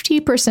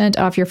 50%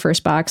 off your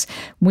first box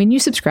when you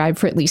subscribe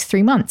for at least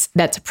 3 months.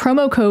 That's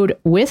promo code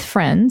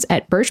withfriends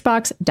at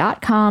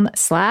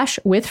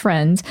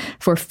birchbox.com/withfriends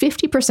for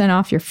 50%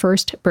 off your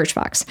first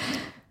Birchbox.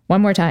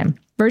 One more time,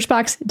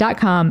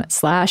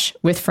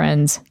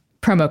 birchbox.com/withfriends,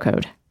 promo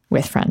code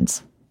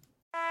withfriends.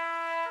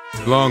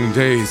 Long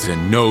days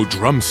and no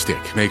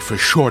drumstick make for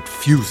short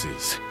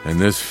fuses. And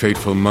this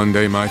fateful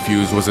Monday, my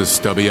fuse was as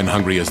stubby and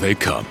hungry as they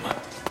come.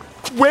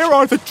 Where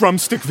are the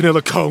drumstick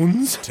vanilla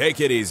cones? Take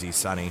it easy,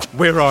 Sonny.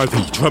 Where are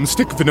the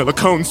drumstick vanilla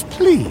cones,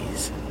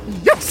 please?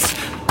 Yes!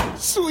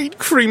 Sweet,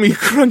 creamy,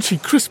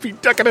 crunchy, crispy,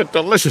 decadent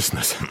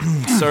deliciousness.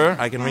 Sir,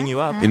 I can ring you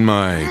up. In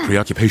my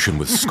preoccupation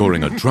with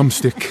scoring a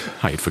drumstick,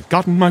 I had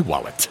forgotten my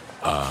wallet.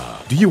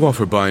 Do you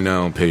offer buy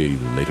now, pay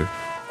later?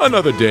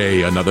 Another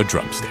day, another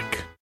drumstick.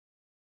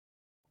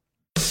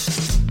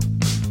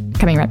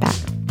 Coming right back.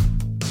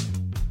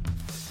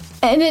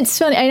 And it's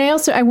funny. And I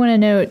want to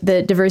note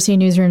that diversity in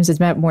newsrooms is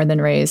about more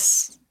than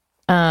race.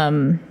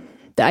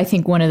 I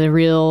think one of the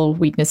real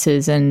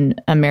weaknesses in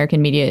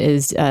American media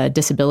is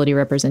disability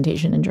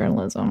representation in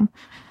journalism,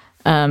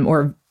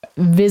 or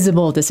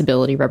visible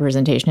disability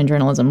representation in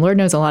journalism. Lord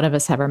knows a lot of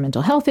us have our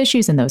mental health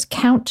issues, and those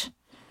count.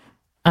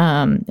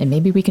 And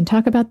maybe we can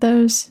talk about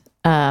those.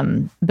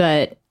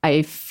 But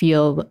I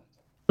feel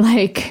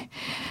like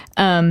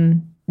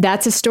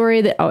that's a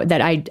story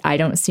that I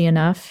don't see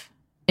enough,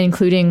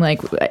 including like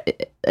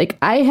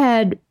I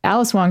had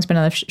Alice Wong's been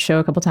on the show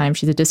a couple times.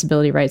 She's a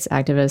disability rights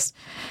activist.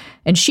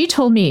 And she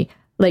told me,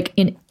 like,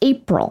 in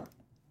April,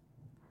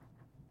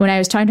 when I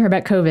was talking to her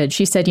about COVID,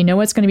 she said, you know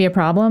what's going to be a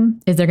problem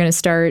is they're going to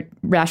start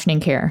rationing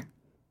care.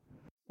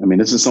 I mean,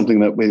 this is something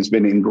that has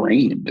been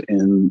ingrained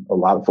in a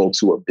lot of folks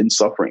who have been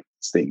suffering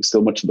these things,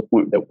 so much to the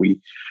point that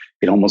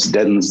it almost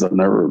deadens the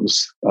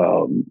nerves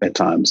at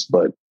times.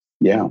 But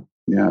yeah,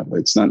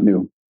 it's not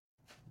new.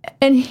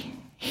 And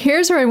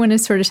here's where I want to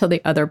sort of tell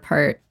the other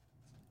part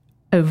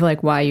of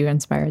like why you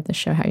inspired the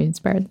show, how you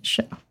inspired the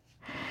show.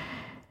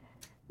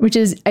 Which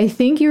is, I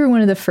think you were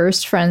one of the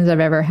first friends I've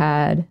ever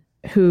had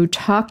who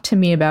talked to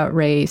me about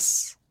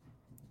race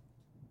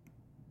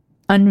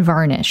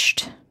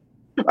unvarnished.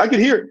 I could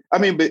hear it. I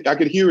mean, but I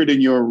could hear it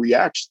in your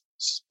reactions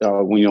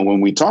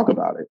when we talk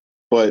about it.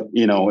 But,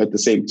 at the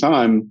same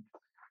time,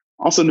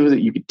 also knew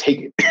that you could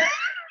take it,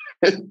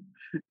 and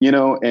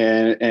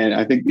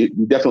I think you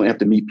definitely have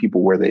to meet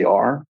people where they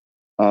are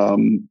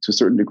to a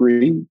certain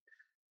degree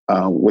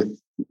with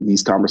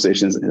these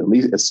conversations, at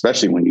least,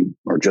 especially when you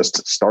are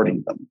just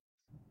starting them.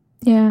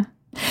 Yeah.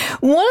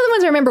 One of the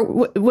ones I remember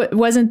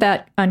wasn't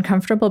that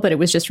uncomfortable, but it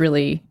was just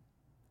really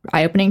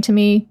eye-opening to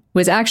me,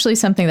 was actually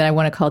something that I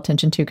want to call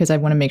attention to because I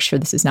want to make sure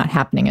this is not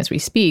happening as we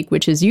speak,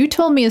 which is you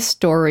told me a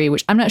story,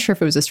 which I'm not sure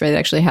if it was a story that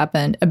actually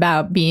happened,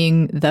 about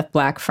being the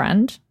Black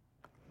friend,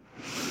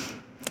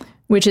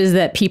 which is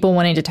that people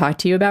wanting to talk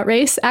to you about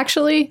race,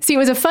 actually. See,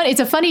 it's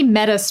a funny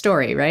meta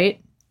story, right?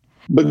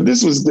 But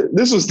this was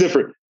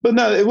different. But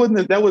no,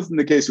 that wasn't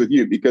the case with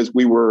you, because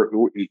we were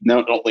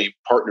not only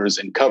partners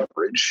in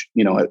coverage,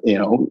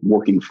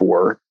 working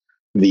for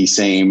the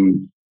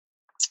same,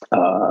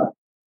 the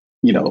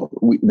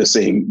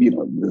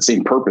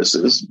same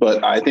purposes.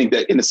 But I think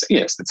that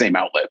it's the same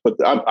outlet, but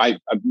I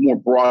more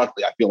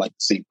broadly, I feel like the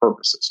same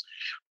purposes.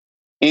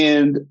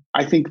 And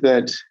I think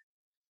that,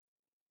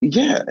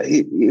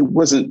 it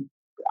wasn't,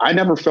 I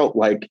never felt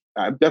like,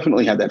 I've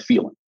definitely had that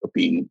feeling of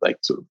being like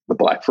sort of the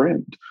Black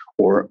friend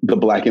or the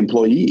Black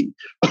employee,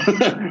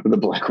 or the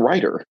Black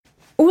writer.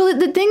 Well,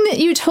 the thing that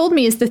you told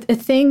me is the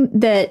thing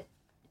that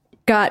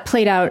got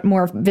played out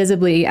more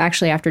visibly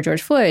actually after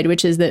George Floyd,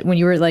 which is that when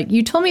you were like,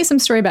 you told me some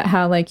story about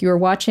how like you were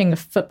watching a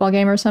football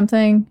game or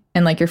something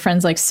and like your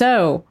friend's like,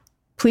 so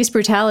police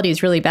brutality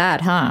is really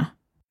bad, huh?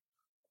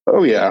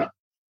 Oh, yeah.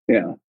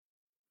 Yeah.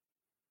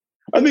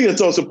 I think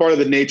that's also part of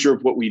the nature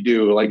of what we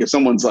do. Like if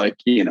someone's like,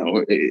 I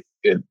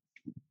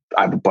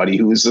have a buddy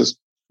who is this,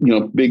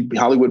 big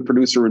Hollywood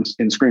producer and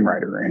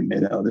screenwriter. And,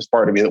 there's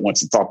part of me that wants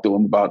to talk to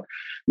him about,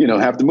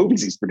 half the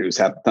movies he's produced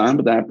half the time,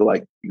 but I have to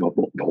like,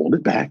 hold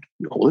it back.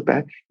 You hold it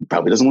back. He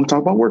probably doesn't want to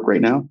talk about work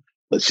right now.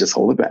 Let's just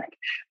hold it back.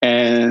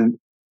 And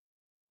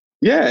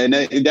Yeah, and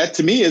that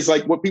to me is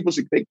like what people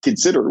should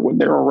consider when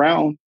they're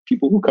around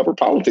people who cover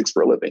politics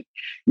for a living.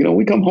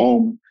 We come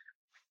home,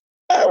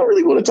 I don't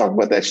really want to talk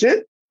about that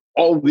shit.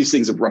 All of these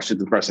things have rushed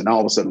into the press, and all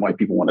of a sudden white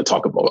people want to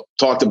talk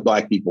to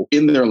Black people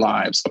in their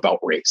lives about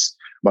race,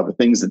 about the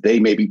things that they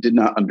maybe did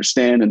not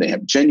understand, and they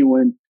have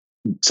genuine,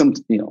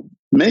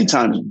 many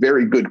times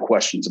very good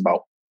questions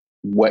about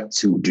what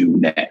to do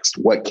next.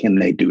 What can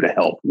they do to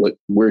help?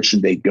 Where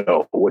should they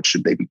go? What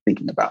should they be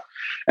thinking about?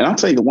 And I'll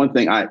tell you the one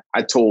thing I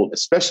told,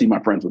 especially my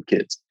friends with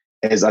kids,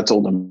 as I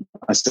told them,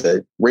 I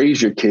said,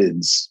 raise your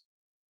kids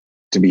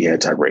to be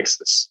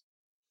anti-racist.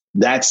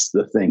 That's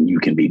the thing you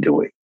can be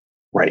doing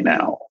right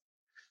now.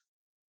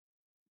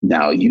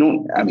 Now,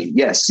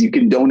 yes, you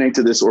can donate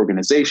to this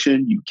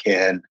organization. You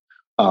can,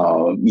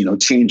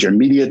 change your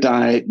media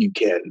diet. You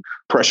can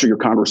pressure your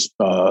Congress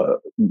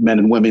men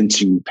and women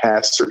to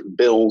pass certain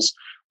bills.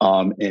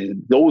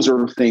 And those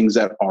are things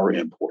that are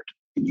important.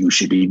 You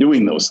should be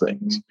doing those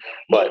things.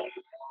 But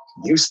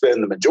you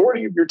spend the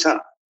majority of your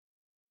time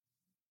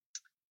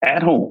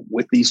at home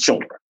with these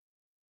children.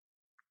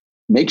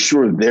 Make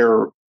sure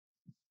they're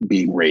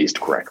being raised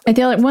correctly. I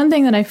feel like one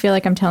thing that I feel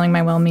like I'm telling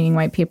my well-meaning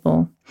white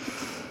people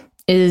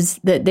is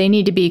that they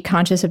need to be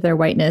conscious of their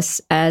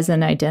whiteness as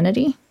an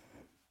identity,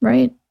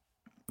 right?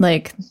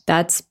 Like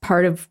that's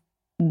part of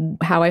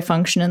how I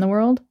function in the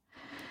world.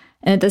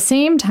 And at the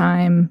same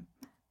time,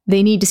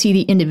 they need to see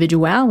the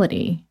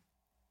individuality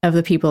of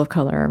the people of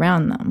color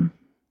around them.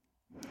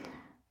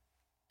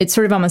 It's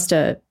sort of almost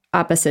a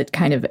opposite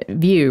kind of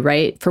view,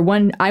 right? For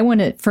one, I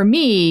need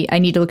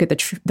to look at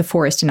the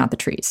forest and not the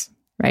trees,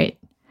 right?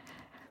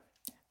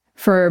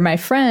 For my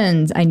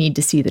friends, I need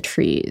to see the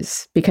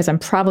trees because I'm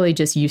probably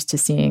just used to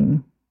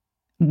seeing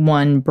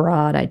one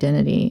broad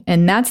identity.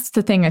 And that's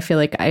the thing I feel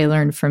like I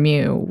learned from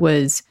you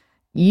was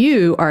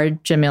you are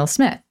Jamil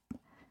Smith.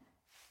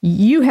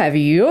 You have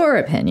your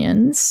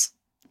opinions.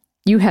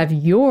 You have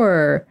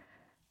your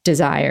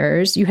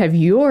desires. You have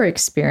your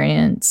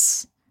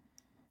experience.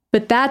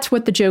 But that's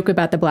what the joke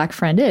about the Black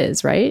friend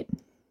is, right?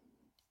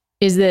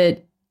 Is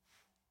that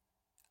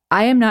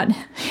I am not...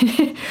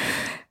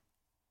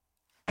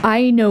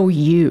 I know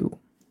you.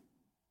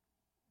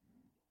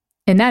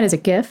 And that is a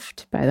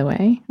gift, by the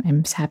way.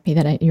 I'm happy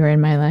that you're in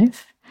my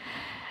life.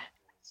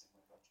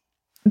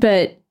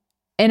 And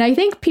I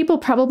think people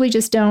probably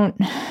just don't,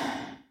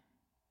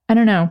 I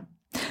don't know.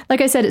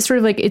 Like I said, it's sort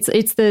of like, it's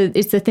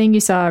the thing you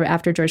saw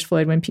after George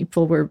Floyd when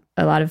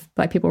a lot of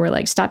Black people were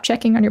like, stop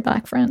checking on your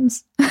Black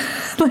friends.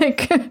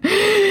 Like,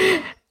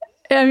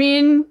 I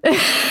mean.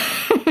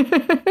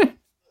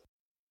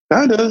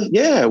 Kind of,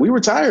 yeah, we were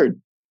tired.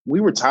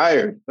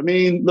 I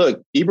mean,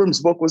 look, Ibram's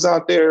book was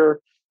out there.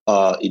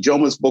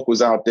 Ijeoma's book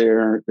was out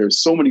there.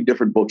 There's so many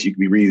different books you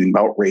can be reading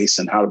about race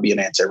and how to be an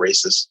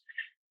anti-racist.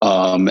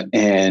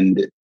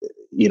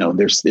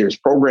 There's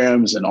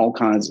programs and all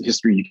kinds of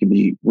history you can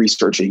be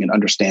researching and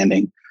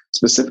understanding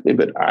specifically.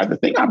 But the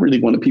thing I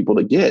really wanted people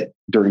to get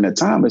during that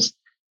time is,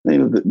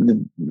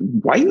 the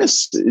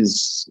whiteness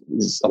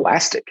is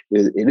elastic.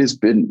 It has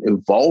been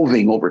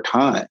evolving over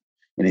time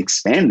and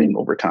expanding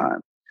over time.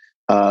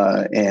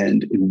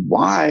 And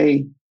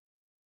why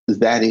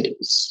that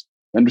is,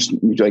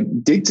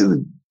 dig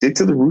to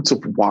the roots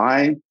of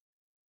why,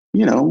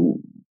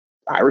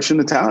 Irish and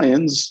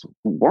Italians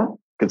weren't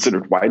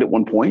considered white at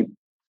one point.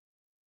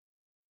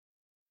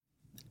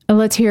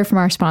 Let's hear from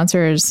our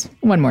sponsors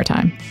one more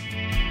time.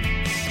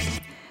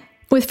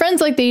 With Friends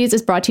Like These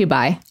is brought to you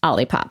by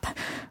Olipop.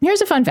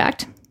 Here's a fun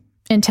fact.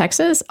 In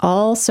Texas,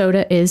 all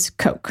soda is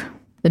Coke.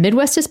 The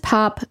Midwest is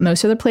pop.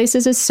 Most other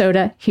places is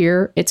soda.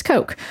 Here, it's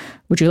Coke.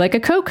 Would you like a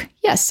Coke?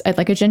 Yes, I'd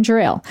like a ginger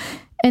ale.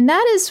 And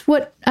that is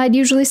what I'd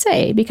usually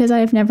say because I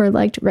have never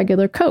liked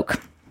regular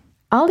Coke.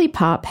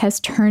 Olipop has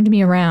turned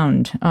me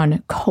around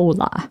on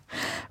cola.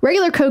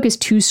 Regular Coke is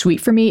too sweet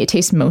for me. It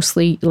tastes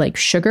mostly like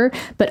sugar,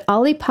 but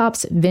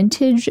Olipop's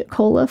vintage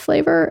cola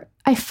flavor,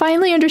 I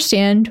finally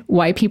understand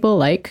why people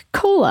like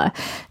cola.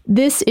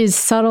 This is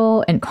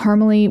subtle and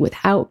caramely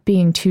without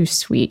being too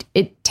sweet.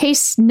 It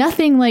tastes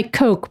nothing like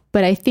Coke,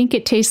 but I think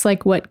it tastes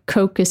like what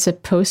Coke is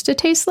supposed to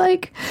taste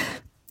like.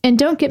 And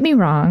don't get me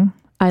wrong,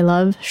 I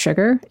love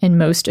sugar in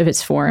most of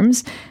its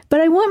forms, but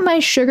I want my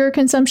sugar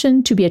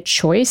consumption to be a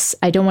choice.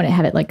 I don't want to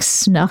have it like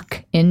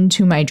snuck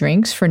into my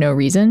drinks for no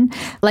reason,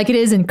 like it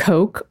is in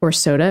Coke or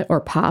soda or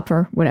pop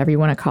or whatever you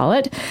want to call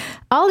it.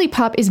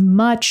 Olipop is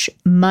much,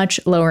 much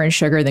lower in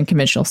sugar than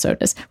conventional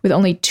sodas, with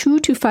only 2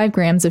 to 5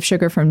 grams of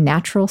sugar from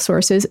natural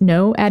sources,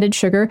 no added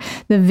sugar.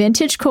 The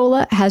vintage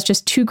cola has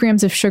just 2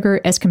 grams of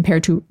sugar as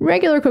compared to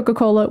regular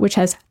Coca-Cola, which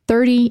has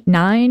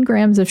 39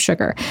 grams of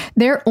sugar.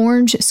 Their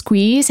orange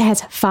squeeze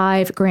has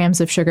 5 grams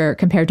of sugar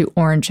compared to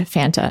orange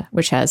Fanta,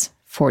 which has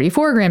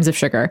 44 grams of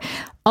sugar.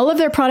 All of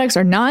their products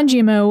are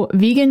non-GMO,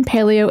 vegan,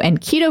 paleo,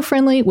 and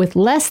keto-friendly with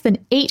less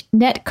than 8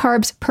 net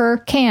carbs per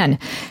can.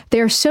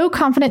 They are so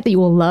confident that you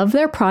will love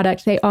their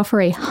product, they offer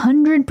a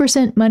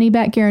 100%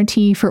 money-back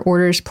guarantee for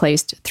orders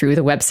placed through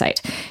the website.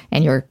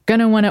 And you're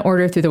going to want to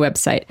order through the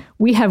website.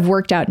 We have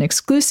worked out an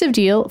exclusive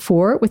deal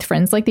for With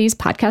Friends Like These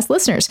podcast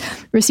listeners.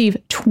 Receive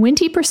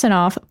 20%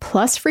 off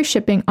plus free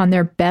shipping on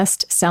their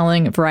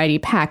best-selling variety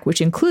pack,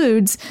 which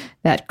includes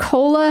that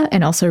cola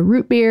and also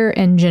root beer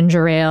and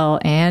ginger ale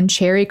and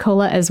cherry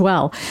cola as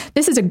well.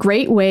 This is a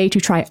great way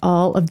to try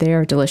all of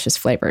their delicious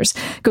flavors.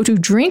 Go to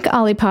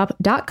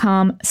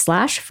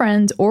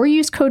drinkolipop.com/friends or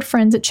use code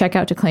FRIENDS at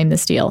checkout to claim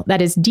this deal.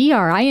 That is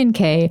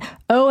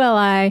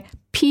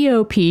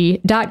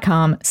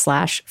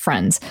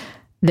drinkolipop.com/friends.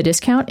 The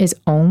discount is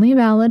only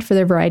valid for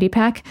their variety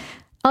pack.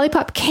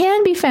 Olipop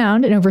can be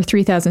found in over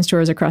 3,000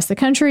 stores across the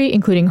country,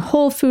 including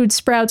Whole Foods,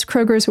 Sprouts,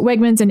 Kroger's,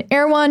 Wegmans, and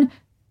Erewhon,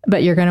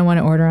 but you're going to want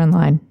to order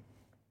online.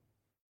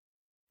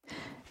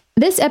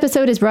 This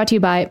episode is brought to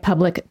you by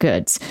Public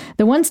Goods,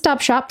 the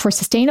one-stop shop for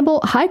sustainable,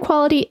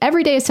 high-quality,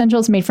 everyday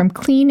essentials made from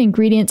clean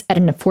ingredients at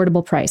an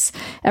affordable price.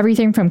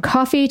 Everything from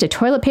coffee to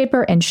toilet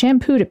paper and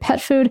shampoo to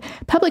pet food,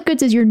 Public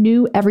Goods is your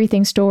new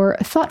everything store,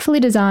 thoughtfully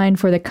designed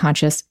for the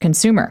conscious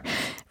consumer.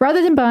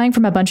 Rather than buying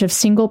from a bunch of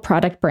single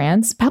product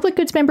brands, Public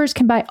Goods members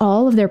can buy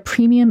all of their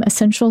premium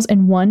essentials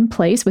in one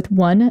place with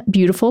one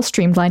beautiful,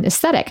 streamlined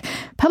aesthetic.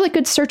 Public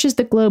Goods searches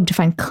the globe to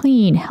find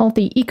clean,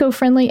 healthy,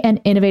 eco-friendly, and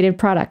innovative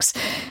products.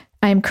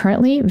 I am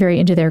currently very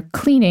into their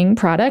cleaning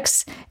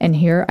products, and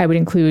here I would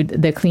include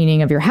the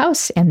cleaning of your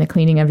house and the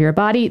cleaning of your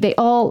body. They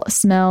all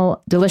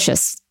smell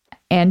delicious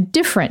and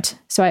different.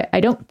 So I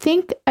don't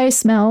think I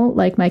smell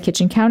like my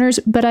kitchen counters,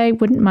 but I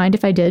wouldn't mind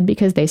if I did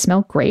because they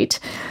smell great.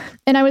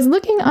 And I was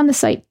looking on the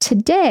site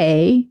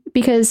today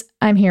because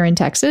I'm here in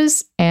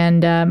Texas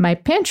and my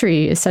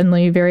pantry is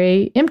suddenly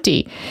very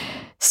empty.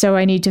 So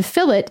I need to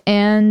fill it,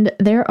 and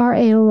there are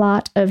a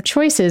lot of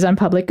choices on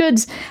Public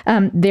Goods.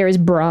 There is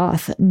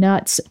broth,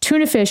 nuts,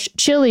 tuna fish,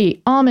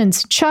 chili,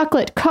 almonds,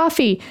 chocolate,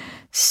 coffee,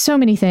 so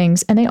many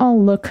things, and they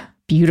all look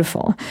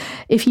beautiful.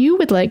 If you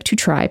would like to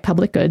try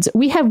Public Goods,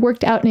 we have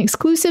worked out an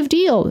exclusive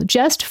deal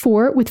just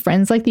for With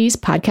Friends Like These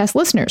podcast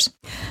listeners.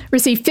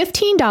 Receive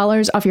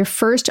 $15 off your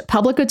first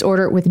Public Goods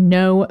order with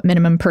no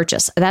minimum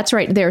purchase. That's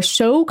right. They're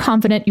so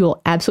confident you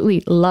will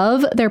absolutely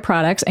love their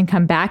products and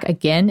come back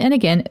again and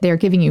again. They're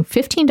giving you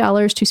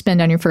 $15 to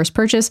spend on your first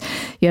purchase.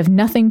 You have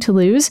nothing to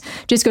lose.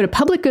 Just go to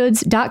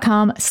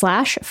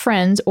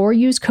publicgoods.com/friends or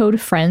use code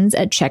FRIENDS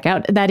at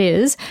checkout. That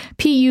is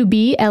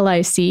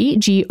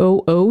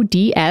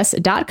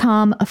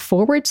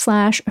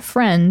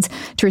publicgoods.com/friends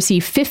to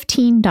receive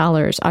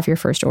 $15 off your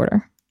first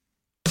order.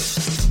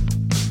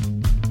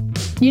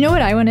 You know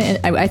what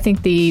I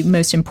think the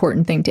most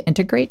important thing to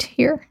integrate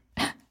here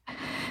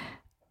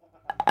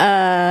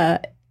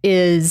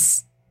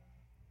is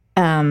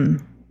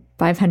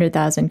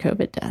 500,000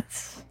 COVID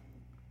deaths.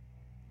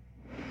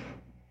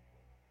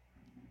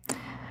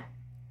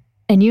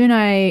 And you and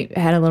I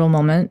had a little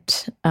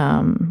moment.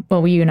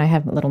 Well, you and I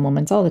have little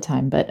moments all the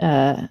time, but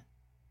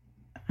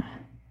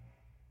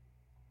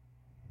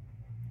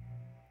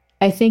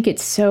I think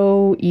it's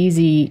so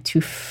easy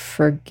to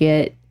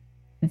forget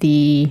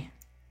the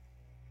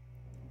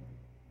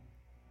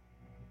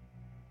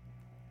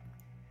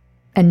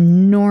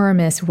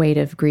enormous weight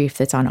of grief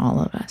that's on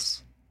all of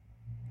us.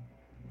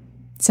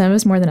 Some of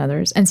us more than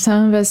others, and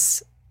some of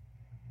us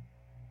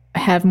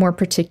have more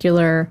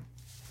particular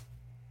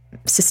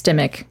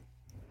systemic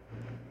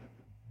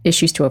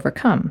issues to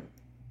overcome.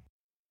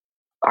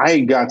 I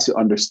got to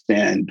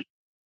understand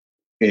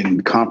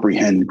and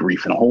comprehend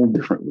grief in a whole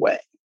different way,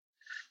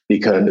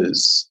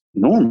 because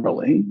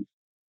normally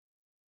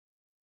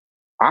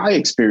I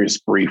experience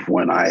grief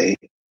when I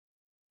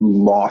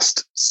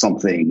lost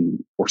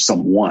something or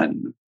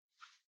someone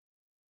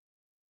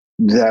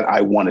that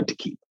I wanted to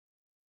keep.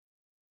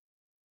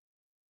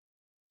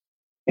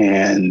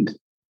 And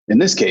in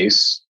this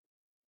case,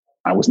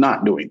 I was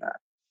not doing that.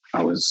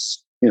 I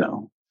was,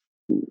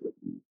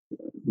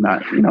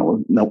 not,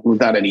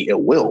 without any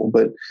ill will,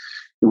 but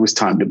it was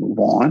time to move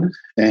on.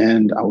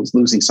 And I was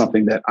losing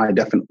something that I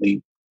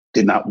definitely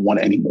did not want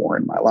anymore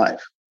in my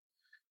life.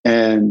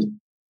 And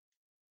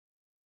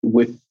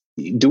with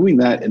doing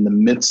that in the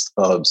midst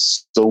of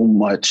so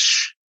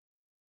much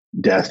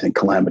death and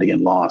calamity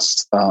and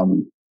loss,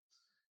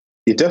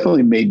 it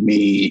definitely made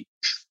me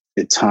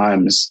at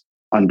times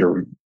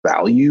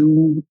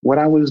undervalue what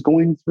I was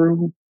going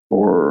through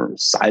or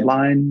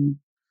sideline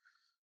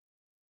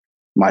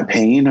my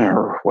pain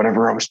or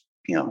whatever I was,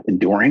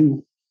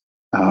 enduring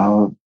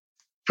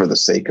for the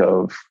sake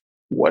of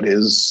what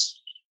is,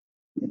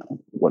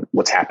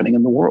 what's happening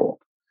in the world.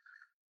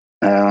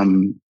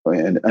 And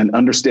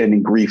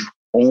understanding grief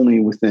only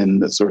within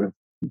the sort of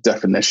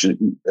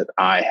definition that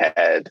I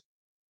had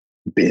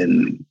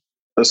been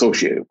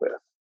associated with.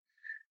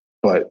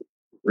 But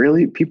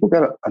really, people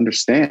got to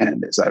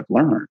understand, as I've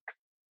learned,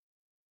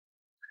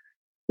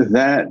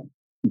 that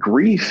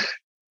grief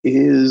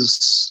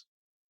is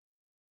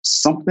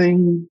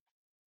something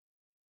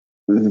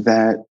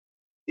that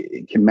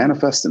it can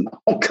manifest in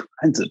all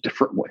kinds of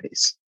different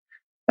ways.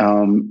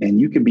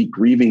 And you can be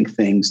grieving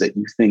things that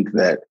you think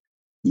that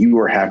you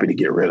are happy to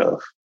get rid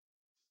of.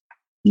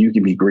 You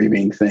can be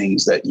grieving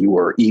things that you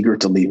are eager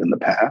to leave in the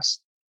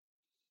past.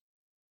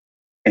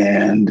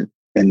 And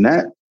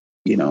that,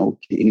 can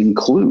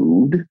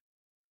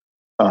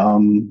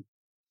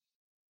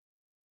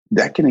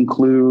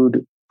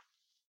include,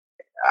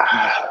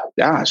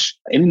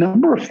 any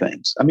number of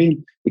things. I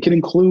mean, it can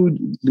include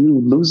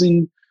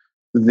losing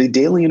the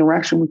daily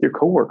interaction with your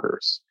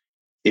coworkers.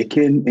 It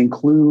can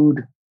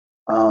include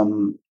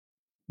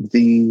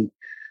the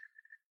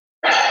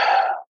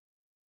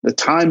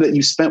time that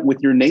you spent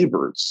with your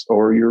neighbors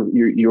or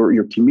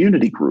your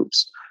community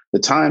groups, the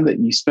time that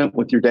you spent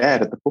with your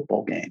dad at the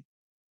football game.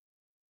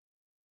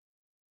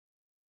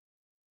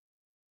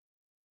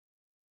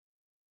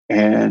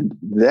 And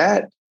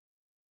that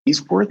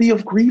is worthy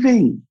of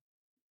grieving.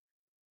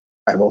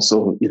 I've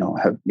also,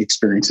 have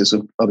experiences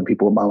of other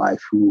people in my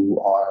life who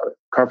are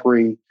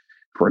recovering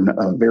for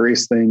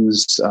various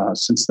things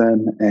since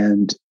then.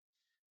 And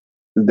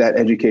that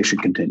education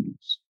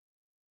continues.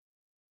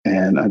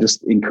 And I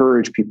just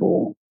encourage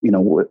people,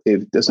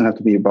 it doesn't have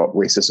to be about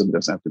racism. It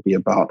doesn't have to be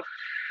about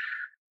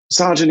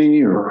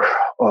misogyny or,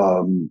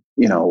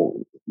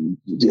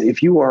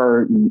 if you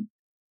are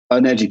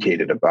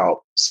uneducated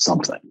about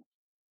something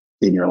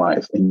in your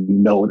life and you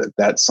know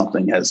that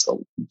something has a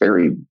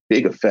very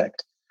big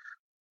effect,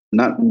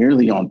 not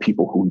merely on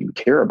people who you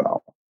care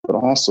about, but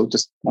also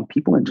just on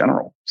people in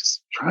general,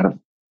 just try to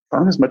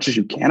learn as much as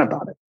you can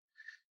about it,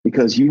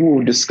 because you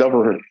will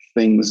discover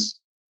things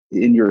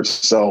in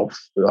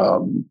yourself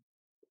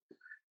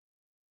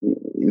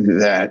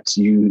that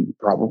you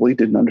probably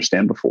didn't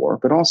understand before,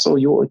 but also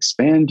you'll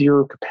expand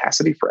your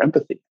capacity for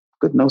empathy.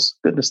 Goodness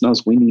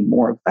knows we need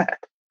more of that.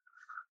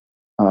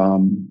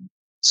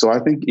 So I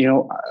think,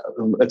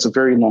 it's a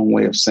very long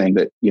way of saying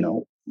that,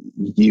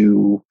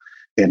 you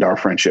and our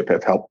friendship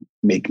have helped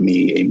make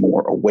me a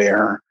more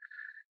aware,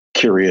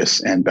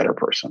 curious, and better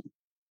person.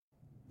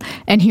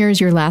 And here's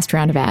your last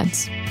round of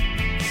ads.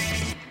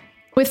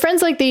 With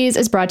Friends Like These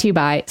is brought to you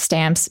by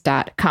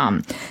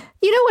Stamps.com.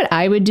 You know what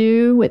I would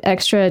do with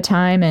extra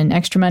time and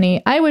extra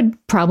money? I would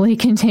probably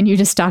continue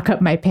to stock up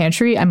my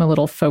pantry. I'm a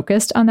little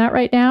focused on that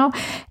right now.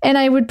 And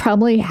I would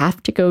probably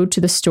have to go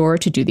to the store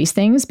to do these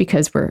things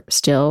because we're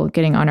still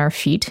getting on our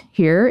feet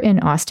here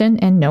in Austin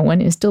and no one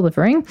is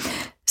delivering.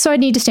 So I'd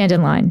need to stand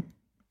in line.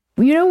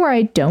 You know where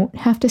I don't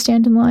have to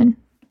stand in line?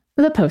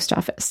 The post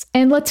office.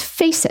 And let's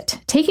face it,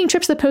 taking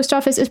trips to the post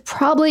office is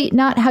probably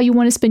not how you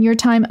want to spend your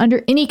time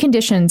under any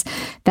conditions.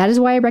 That is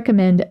why I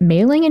recommend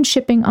mailing and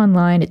shipping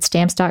online at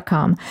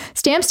Stamps.com.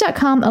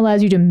 Stamps.com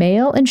allows you to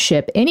mail and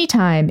ship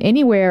anytime,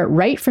 anywhere,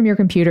 right from your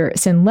computer,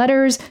 send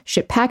letters,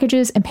 ship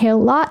packages, and pay a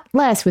lot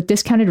less with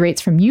discounted rates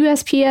from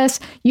USPS,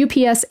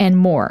 UPS, and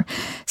more.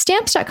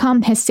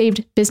 Stamps.com has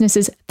saved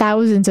businesses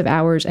thousands of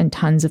hours and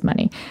tons of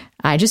money.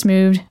 I just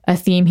moved, a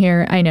theme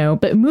here, I know,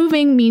 but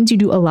moving means you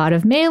do a lot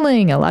of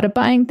mailing, a lot of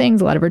buying things,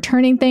 a lot of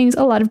returning things,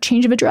 a lot of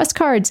change of address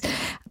cards,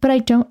 but I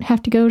don't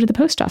have to go to the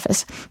post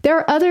office. There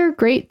are other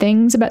great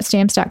things about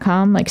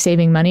Stamps.com, like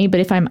saving money, but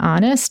if I'm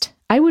honest,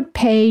 I would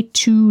pay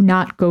to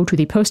not go to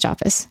the post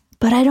office.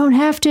 But I don't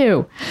have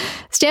to.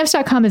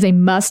 Stamps.com is a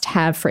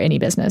must-have for any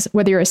business.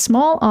 Whether you're a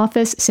small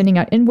office sending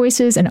out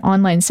invoices, an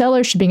online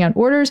seller shipping out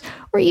orders,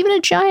 or even a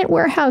giant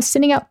warehouse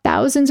sending out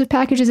thousands of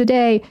packages a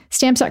day,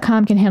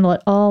 Stamps.com can handle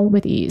it all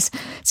with ease.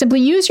 Simply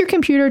use your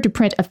computer to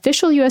print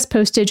official U.S.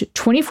 postage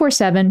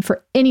 24/7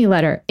 for any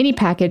letter, any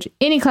package,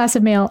 any class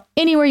of mail,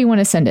 anywhere you want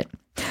to send it.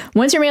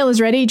 Once your mail is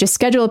ready, just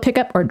schedule a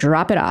pickup or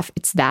drop it off.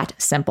 It's that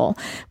simple.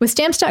 With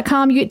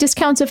Stamps.com, you get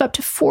discounts of up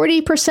to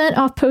 40%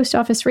 off post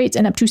office rates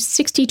and up to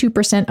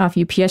 62% off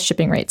UPS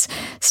shipping rates.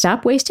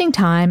 Stop wasting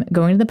time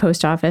going to the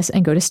post office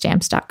and go to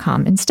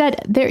Stamps.com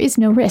instead. There is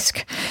no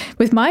risk.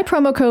 With my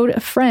promo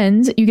code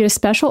FRIENDS, you get a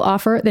special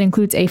offer that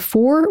includes a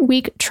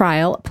 4-week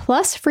trial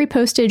plus free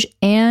postage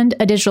and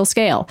a digital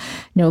scale.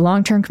 No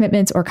long-term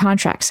commitments or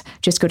contracts.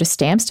 Just go to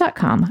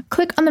Stamps.com,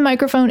 click on the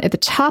microphone at the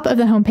top of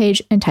the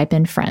homepage, and type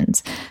in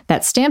FRIENDS.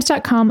 That's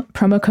Stamps.com,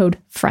 promo code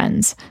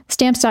FRIENDS.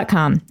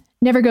 Stamps.com.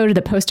 Never go to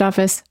the post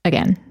office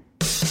again.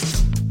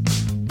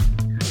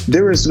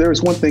 There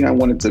was one thing I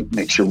wanted to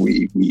make sure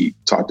we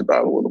talked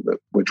about a little bit,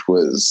 which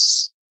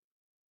was,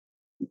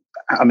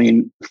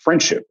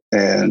 friendship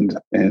and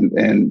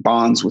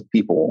bonds with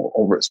people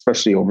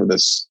especially over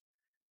these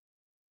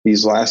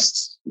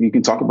last, you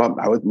can talk about,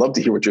 I would love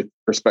to hear what your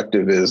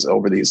perspective is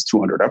over these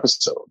 200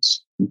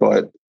 episodes,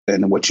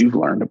 and what you've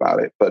learned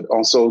about it, but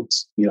also,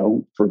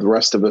 for the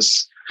rest of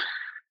us,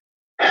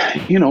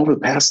 over the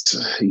past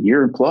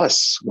year and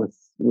plus with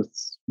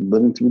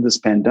living through this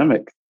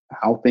pandemic,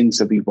 how things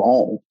have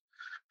evolved.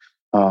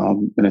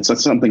 And it's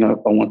something I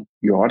want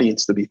your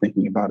audience to be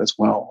thinking about as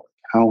well.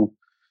 How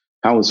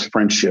is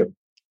friendship,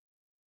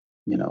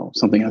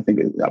 something I think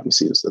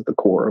obviously is at the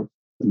core of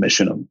the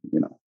mission of,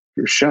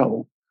 your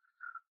show.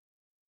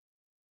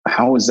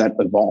 How has that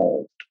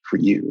evolved for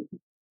you?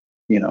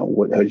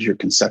 What has your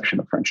conception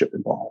of friendship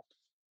evolved?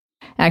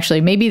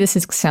 Actually, maybe this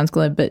sounds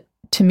glib, but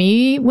to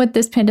me, what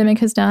this pandemic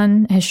has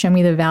done has shown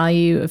me the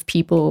value of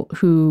people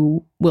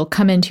who will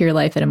come into your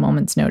life at a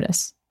moment's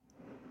notice.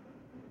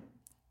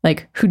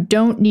 Like, who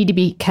don't need to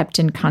be kept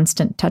in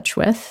constant touch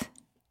with,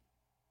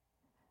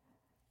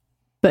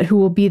 but who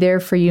will be there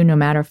for you no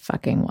matter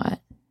fucking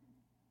what.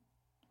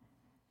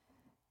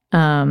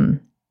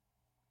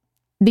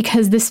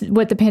 Because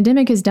what the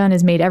pandemic has done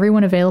is made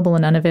everyone available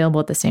and unavailable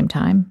at the same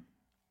time.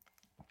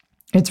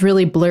 It's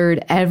really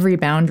blurred every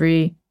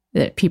boundary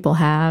that people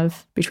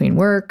have between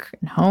work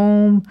and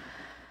home,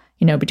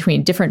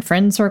 between different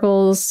friend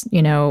circles,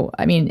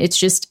 I mean, it's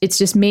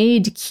just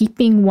made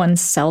keeping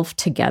oneself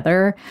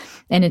together.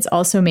 And it's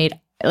also made,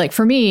 like,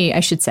 for me, I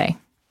should say,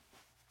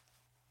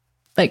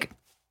 like,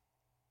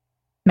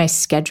 my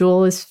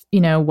schedule is,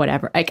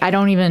 whatever. Like,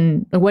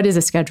 what is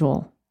a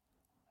schedule?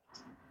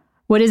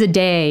 What is a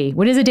day?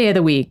 What is a day of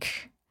the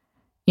week?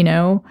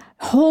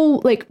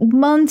 Whole, like,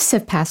 months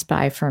have passed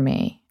by for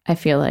me, I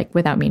feel like,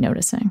 without me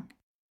noticing.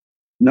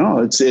 No,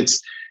 it's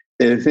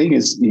the thing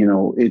is,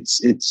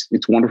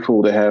 it's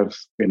wonderful to have,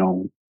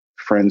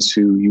 friends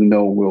who,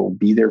 will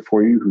be there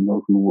for you,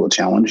 who will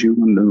challenge you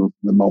when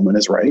the moment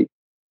is right.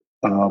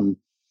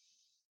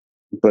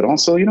 But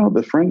also,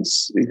 the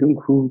friends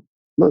who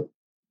look,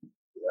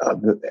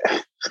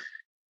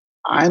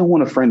 I don't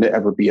want a friend to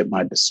ever be at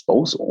my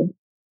disposal.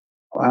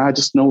 I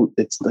just know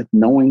it's like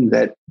knowing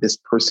that this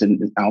person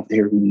is out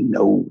there who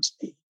knows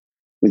me.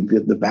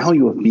 The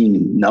value of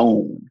being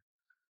known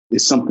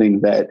is something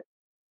that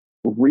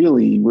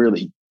really,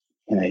 really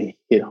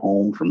hit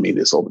home for me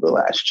over the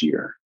last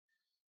year.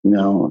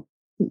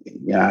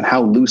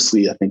 How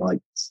loosely I think, like,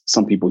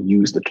 some people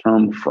use the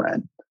term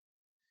friend.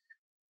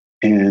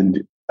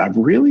 And I've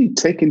really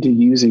taken to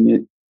using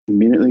it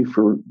immediately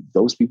for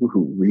those people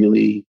who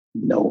really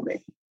know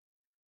me,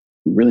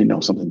 who really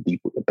know something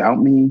deep about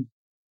me,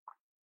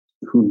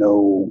 who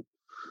know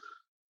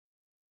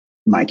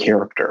my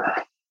character.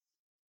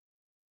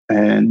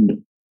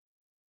 And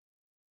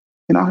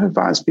I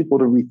advise people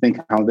to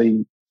rethink how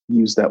they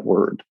use that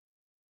word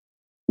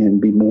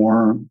and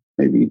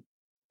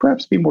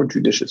perhaps be more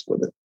judicious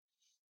with it.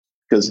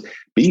 Because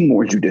being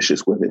more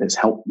judicious with it has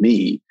helped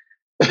me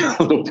a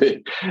little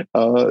bit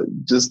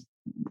just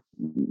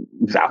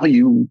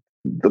value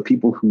the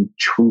people who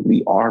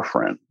truly are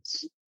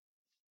friends,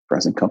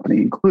 present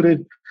company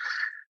included,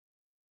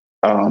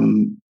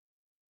 and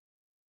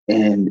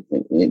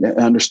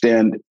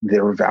understand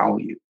their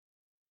value.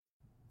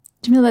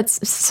 Jamil,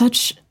 that's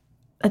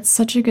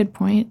such a good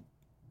point.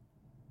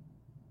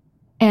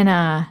 And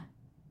I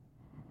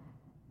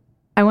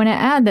want to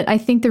add that I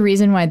think the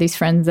reason why these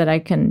friends that I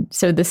can,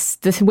 so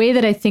this way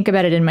that I think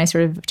about it in my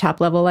sort of top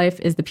level life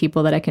is the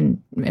people that I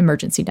can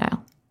emergency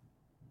dial,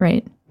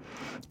 right?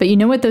 But you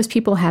know what those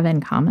people have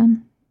in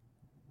common,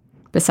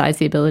 besides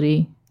the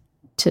ability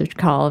to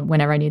call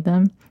whenever I need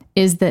them,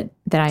 is that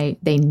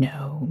they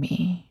know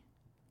me.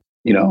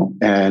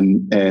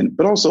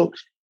 But also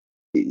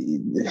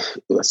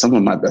some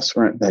of my best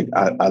friends, like,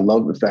 I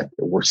love the fact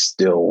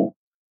that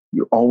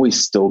you're always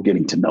still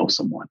getting to know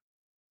someone.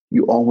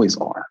 You always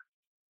are.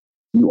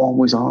 You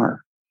always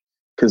are.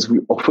 Because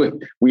we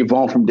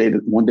evolve from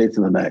one day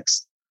to the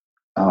next.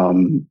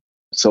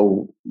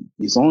 So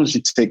as long as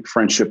you take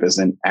friendship as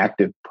an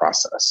active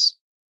process,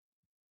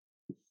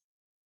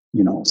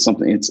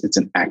 something, it's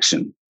an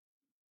action,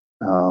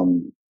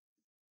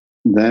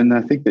 then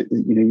I think that,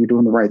 you're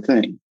doing the right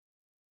thing.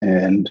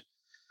 And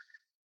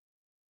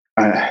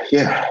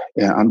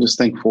I'm just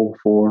thankful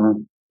for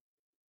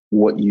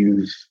what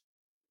you've,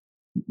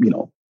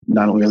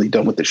 not only really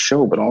done with the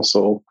show, but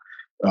also,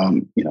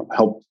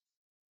 helped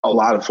a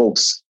lot of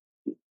folks,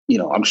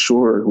 I'm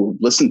sure, who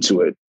listen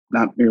to it,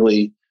 not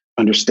merely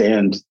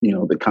understand,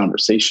 the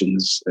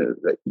conversations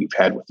that you've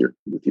had with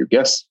your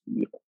guests,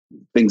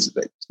 things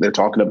that they're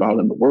talking about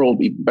in the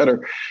world even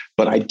better.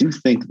 But I do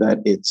think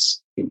that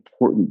it's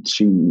important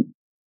to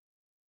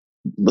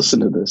listen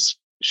to this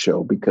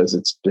show because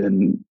it's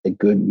been a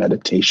good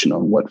meditation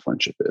on what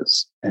friendship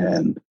is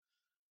and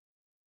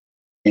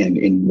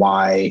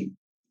why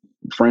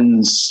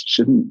friends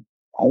shouldn't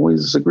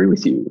always agree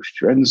with you.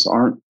 Friends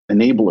aren't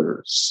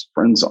enablers.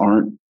 Friends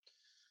aren't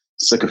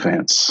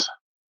sycophants.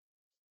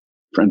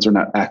 Friends are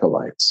not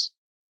acolytes.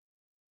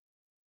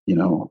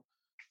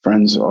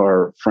 Friends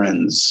are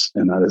friends,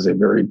 and that is a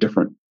very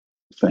different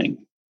thing.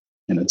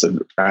 And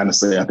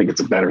honestly, I think it's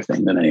a better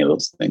thing than any of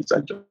those things I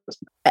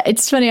just.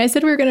 It's funny. I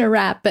said we were going to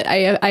wrap, but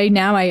I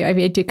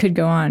could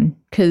go on,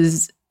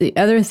 because the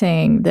other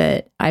thing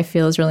that I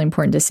feel is really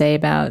important to say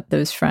about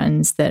those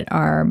friends that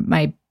are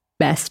my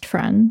best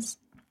friends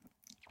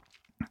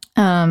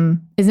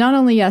is not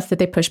only, yes, that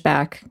they push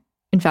back.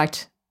 In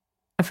fact,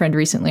 a friend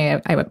recently,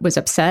 I was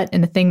upset,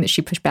 and the thing that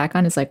she pushed back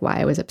on is like why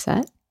I was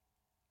upset,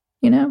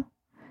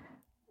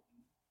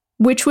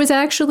 which was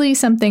actually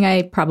something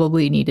I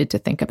probably needed to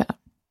think about,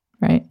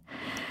 right?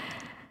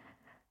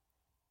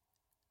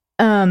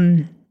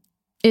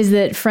 Is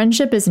that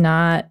friendship is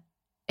not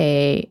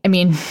we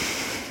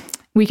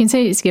can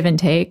say it's give and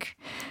take,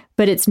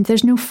 but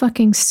there's no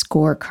fucking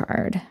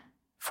scorecard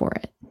for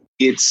it.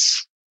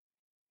 It's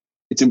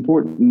it's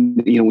important,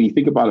 when you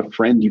think about a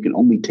friend, you can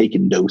only take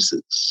in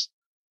doses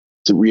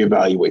to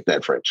reevaluate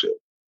that friendship.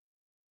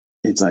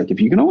 It's like, if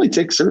you can only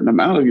take a certain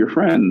amount of your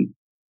friend,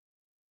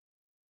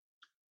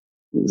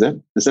 is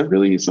that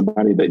really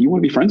somebody that you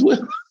want to be friends with?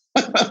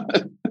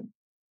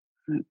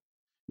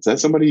 Is that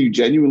somebody you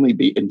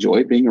genuinely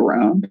enjoy being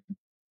around?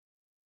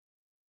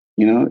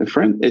 A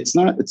friend, it's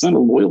not a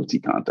loyalty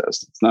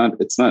contest. It's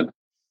not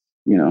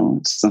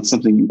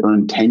something you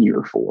earn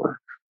tenure for.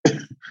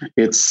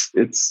 You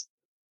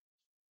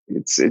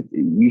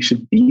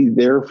should be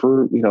there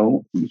for,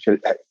 you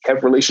should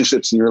have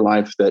relationships in your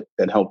life that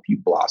help you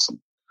blossom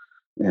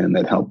and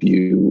that help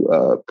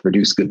you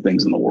produce good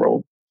things in the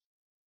world.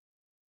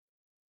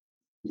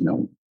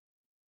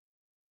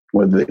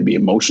 Whether they be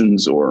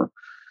emotions or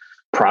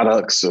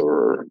products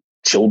or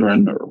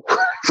children or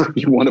whatever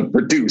you want to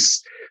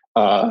produce,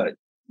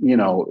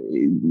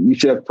 you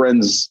should have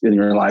friends in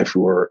your life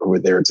who are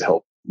there to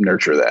help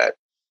nurture that,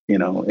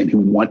 and who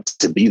want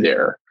to be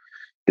there.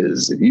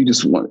 Because if you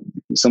just want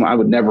I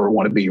would never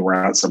want to be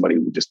around somebody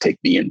who would just take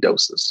me in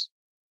doses,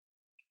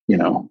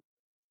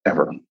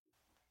 ever.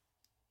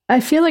 I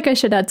feel like I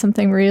should add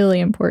something really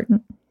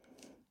important,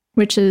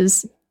 which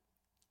is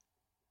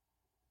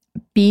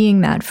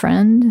being that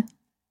friend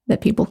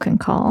that people can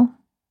call.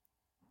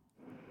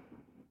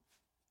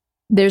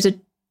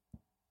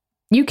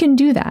 You can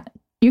do that.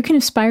 You can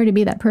aspire to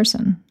be that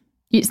person.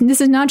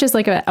 This is not just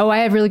like I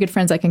have really good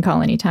friends I can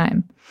call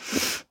anytime.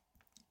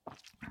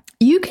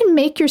 You can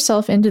make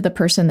yourself into the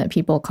person that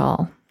people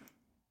call,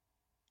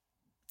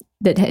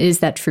 that is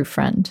that true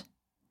friend.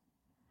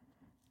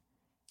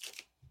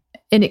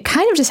 And it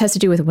kind of just has to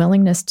do with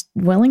willingness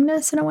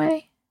in a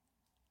way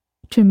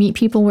to meet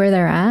people where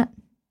they're at.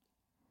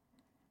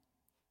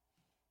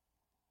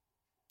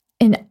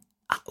 And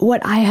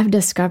what I have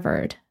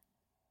discovered,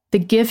 the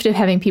gift of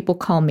having people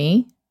call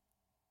me,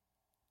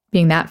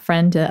 being that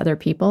friend to other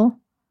people.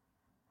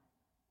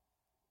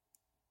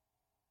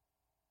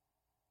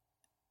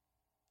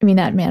 I mean,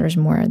 that matters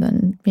more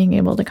than being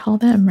able to call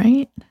them,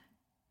 right?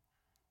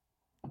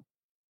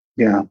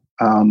 Yeah.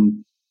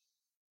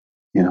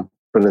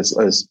 But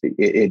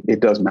it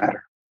does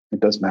matter. It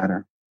does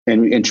matter.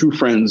 And true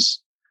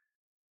friends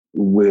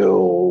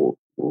will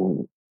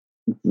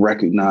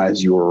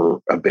recognize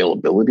your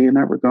availability in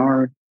that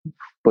regard,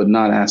 but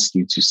not ask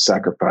you to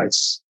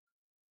sacrifice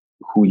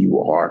who you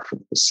are for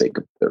the sake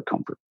of their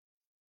comfort.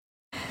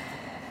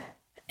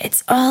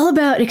 It's all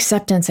about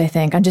acceptance, I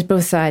think, on just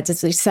both sides.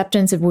 It's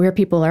acceptance of where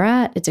people are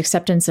at. It's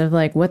acceptance of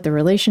like what the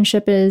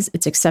relationship is.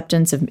 It's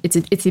acceptance of it's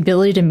the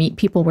ability to meet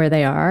people where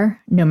they are,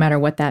 no matter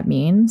what that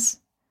means.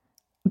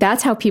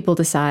 That's how people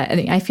decide. I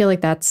mean, I feel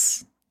like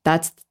that's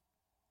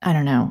I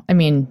don't know. I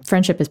mean,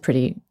 friendship is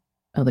pretty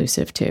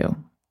elusive too.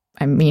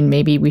 I mean,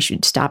 maybe we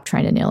should stop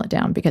trying to nail it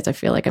down, because I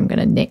feel like I'm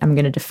going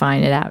to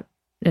define it out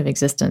of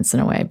existence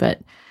in a way. But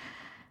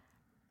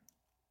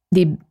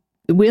the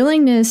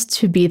willingness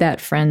to be that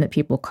friend that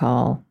people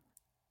call,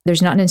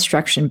 there's not an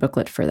instruction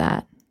booklet for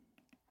that.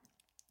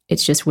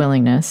 It's just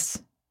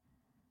willingness,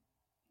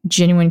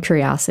 genuine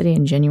curiosity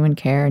and genuine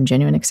care and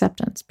genuine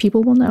acceptance.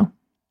 People will know.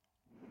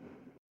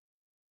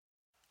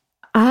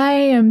 I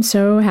am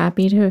so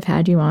happy to have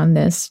had you on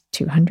this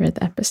 200th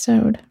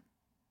episode.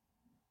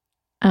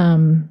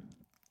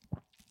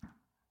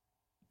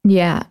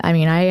 Yeah, I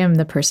mean, I am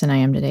the person I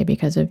am today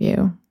because of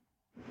you.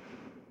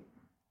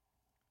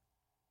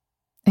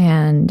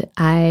 And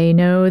I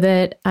know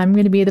that I'm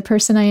going to be the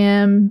person I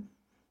am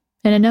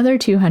in another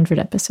 200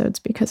 episodes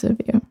because of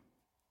you.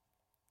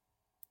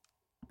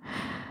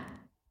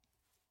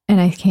 And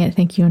I can't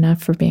thank you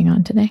enough for being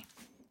on today.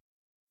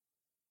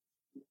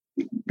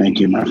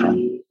 Thank you, my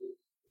friend.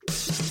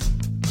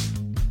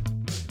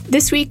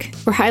 This week,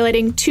 we're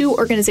highlighting 2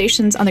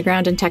 organizations on the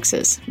ground in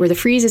Texas where the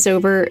freeze is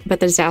over, but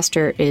the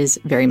disaster is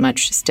very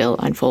much still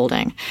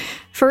unfolding.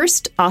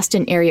 First,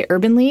 Austin Area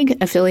Urban League,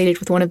 affiliated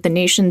with one of the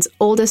nation's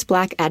oldest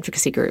Black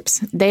advocacy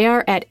groups. They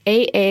are at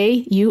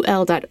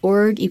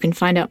aaul.org. You can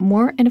find out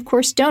more and, of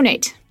course,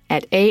 donate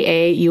at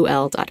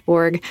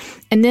aaul.org.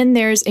 And then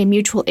there's a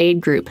mutual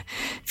aid group,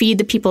 Feed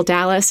the People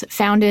Dallas,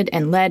 founded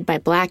and led by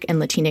Black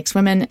and Latinx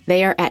women.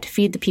 They are at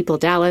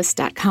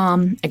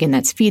feedthepeopledallas.com. Again,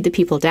 that's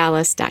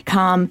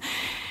feedthepeopledallas.com.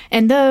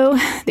 And though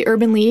the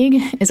Urban League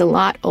is a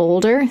lot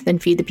older than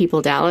Feed the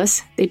People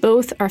Dallas, they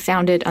both are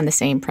founded on the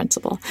same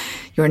principle.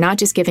 You're not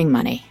just giving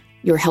money,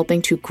 you're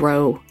helping to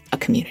grow a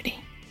community.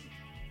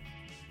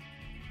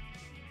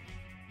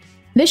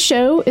 This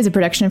show is a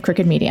production of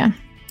Crooked Media.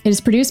 It is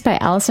produced by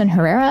Allison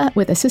Herrera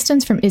with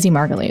assistance from Izzy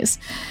Margulies.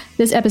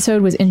 This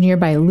episode was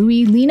engineered by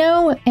Louis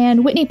Lino,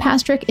 and Whitney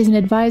Pastrick is an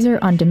advisor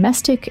on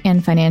domestic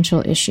and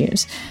financial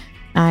issues.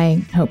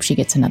 I hope she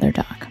gets another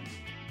dog.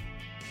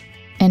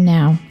 And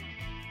now,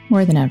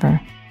 more than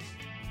ever,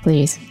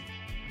 please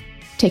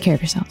take care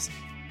of yourselves.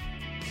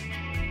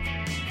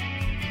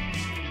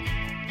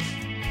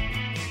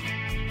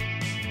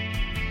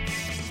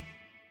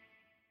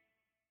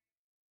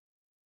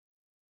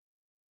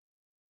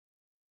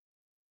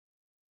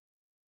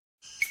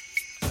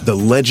 The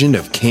legend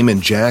of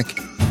Cayman Jack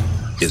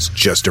is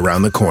just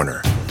around the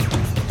corner.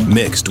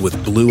 mixed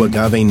with blue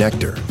agave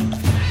nectar,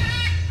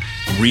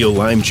 real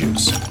lime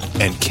juice,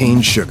 and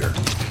cane sugar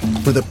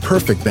for the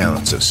perfect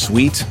balance of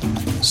sweet,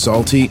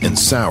 salty, and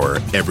sour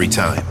every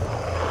time.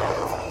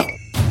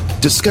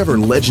 Discover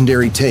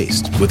legendary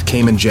taste with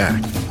Cayman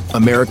Jack,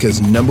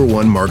 America's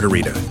 #1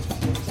 margarita.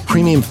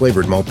 Premium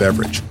flavored malt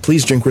beverage.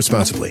 Please drink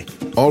responsibly.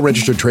 All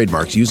registered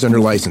trademarks used under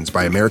license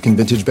by American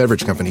Vintage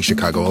Beverage Company,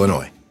 Chicago,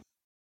 Illinois.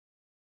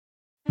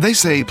 They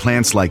say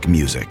plants like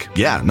music.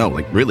 Yeah, no,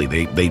 like really,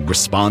 they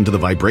respond to the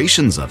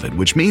vibrations of it,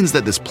 which means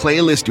that this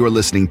playlist you're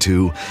listening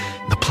to,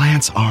 the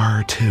plants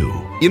are too.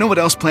 You know what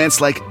else plants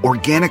like?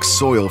 Organic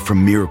soil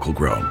from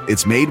Miracle-Gro.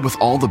 It's made with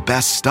all the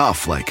best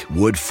stuff like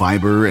wood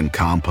fiber and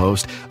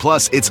compost.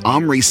 Plus, it's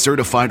OMRI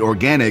certified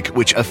organic,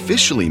 which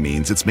officially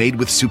means it's made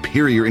with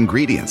superior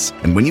ingredients.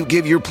 And when you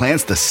give your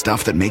plants the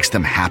stuff that makes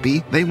them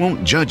happy, they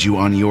won't judge you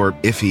on your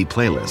iffy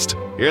playlist.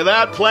 Hear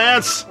that,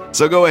 plants?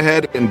 So go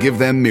ahead and give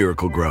them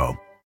Miracle-Gro.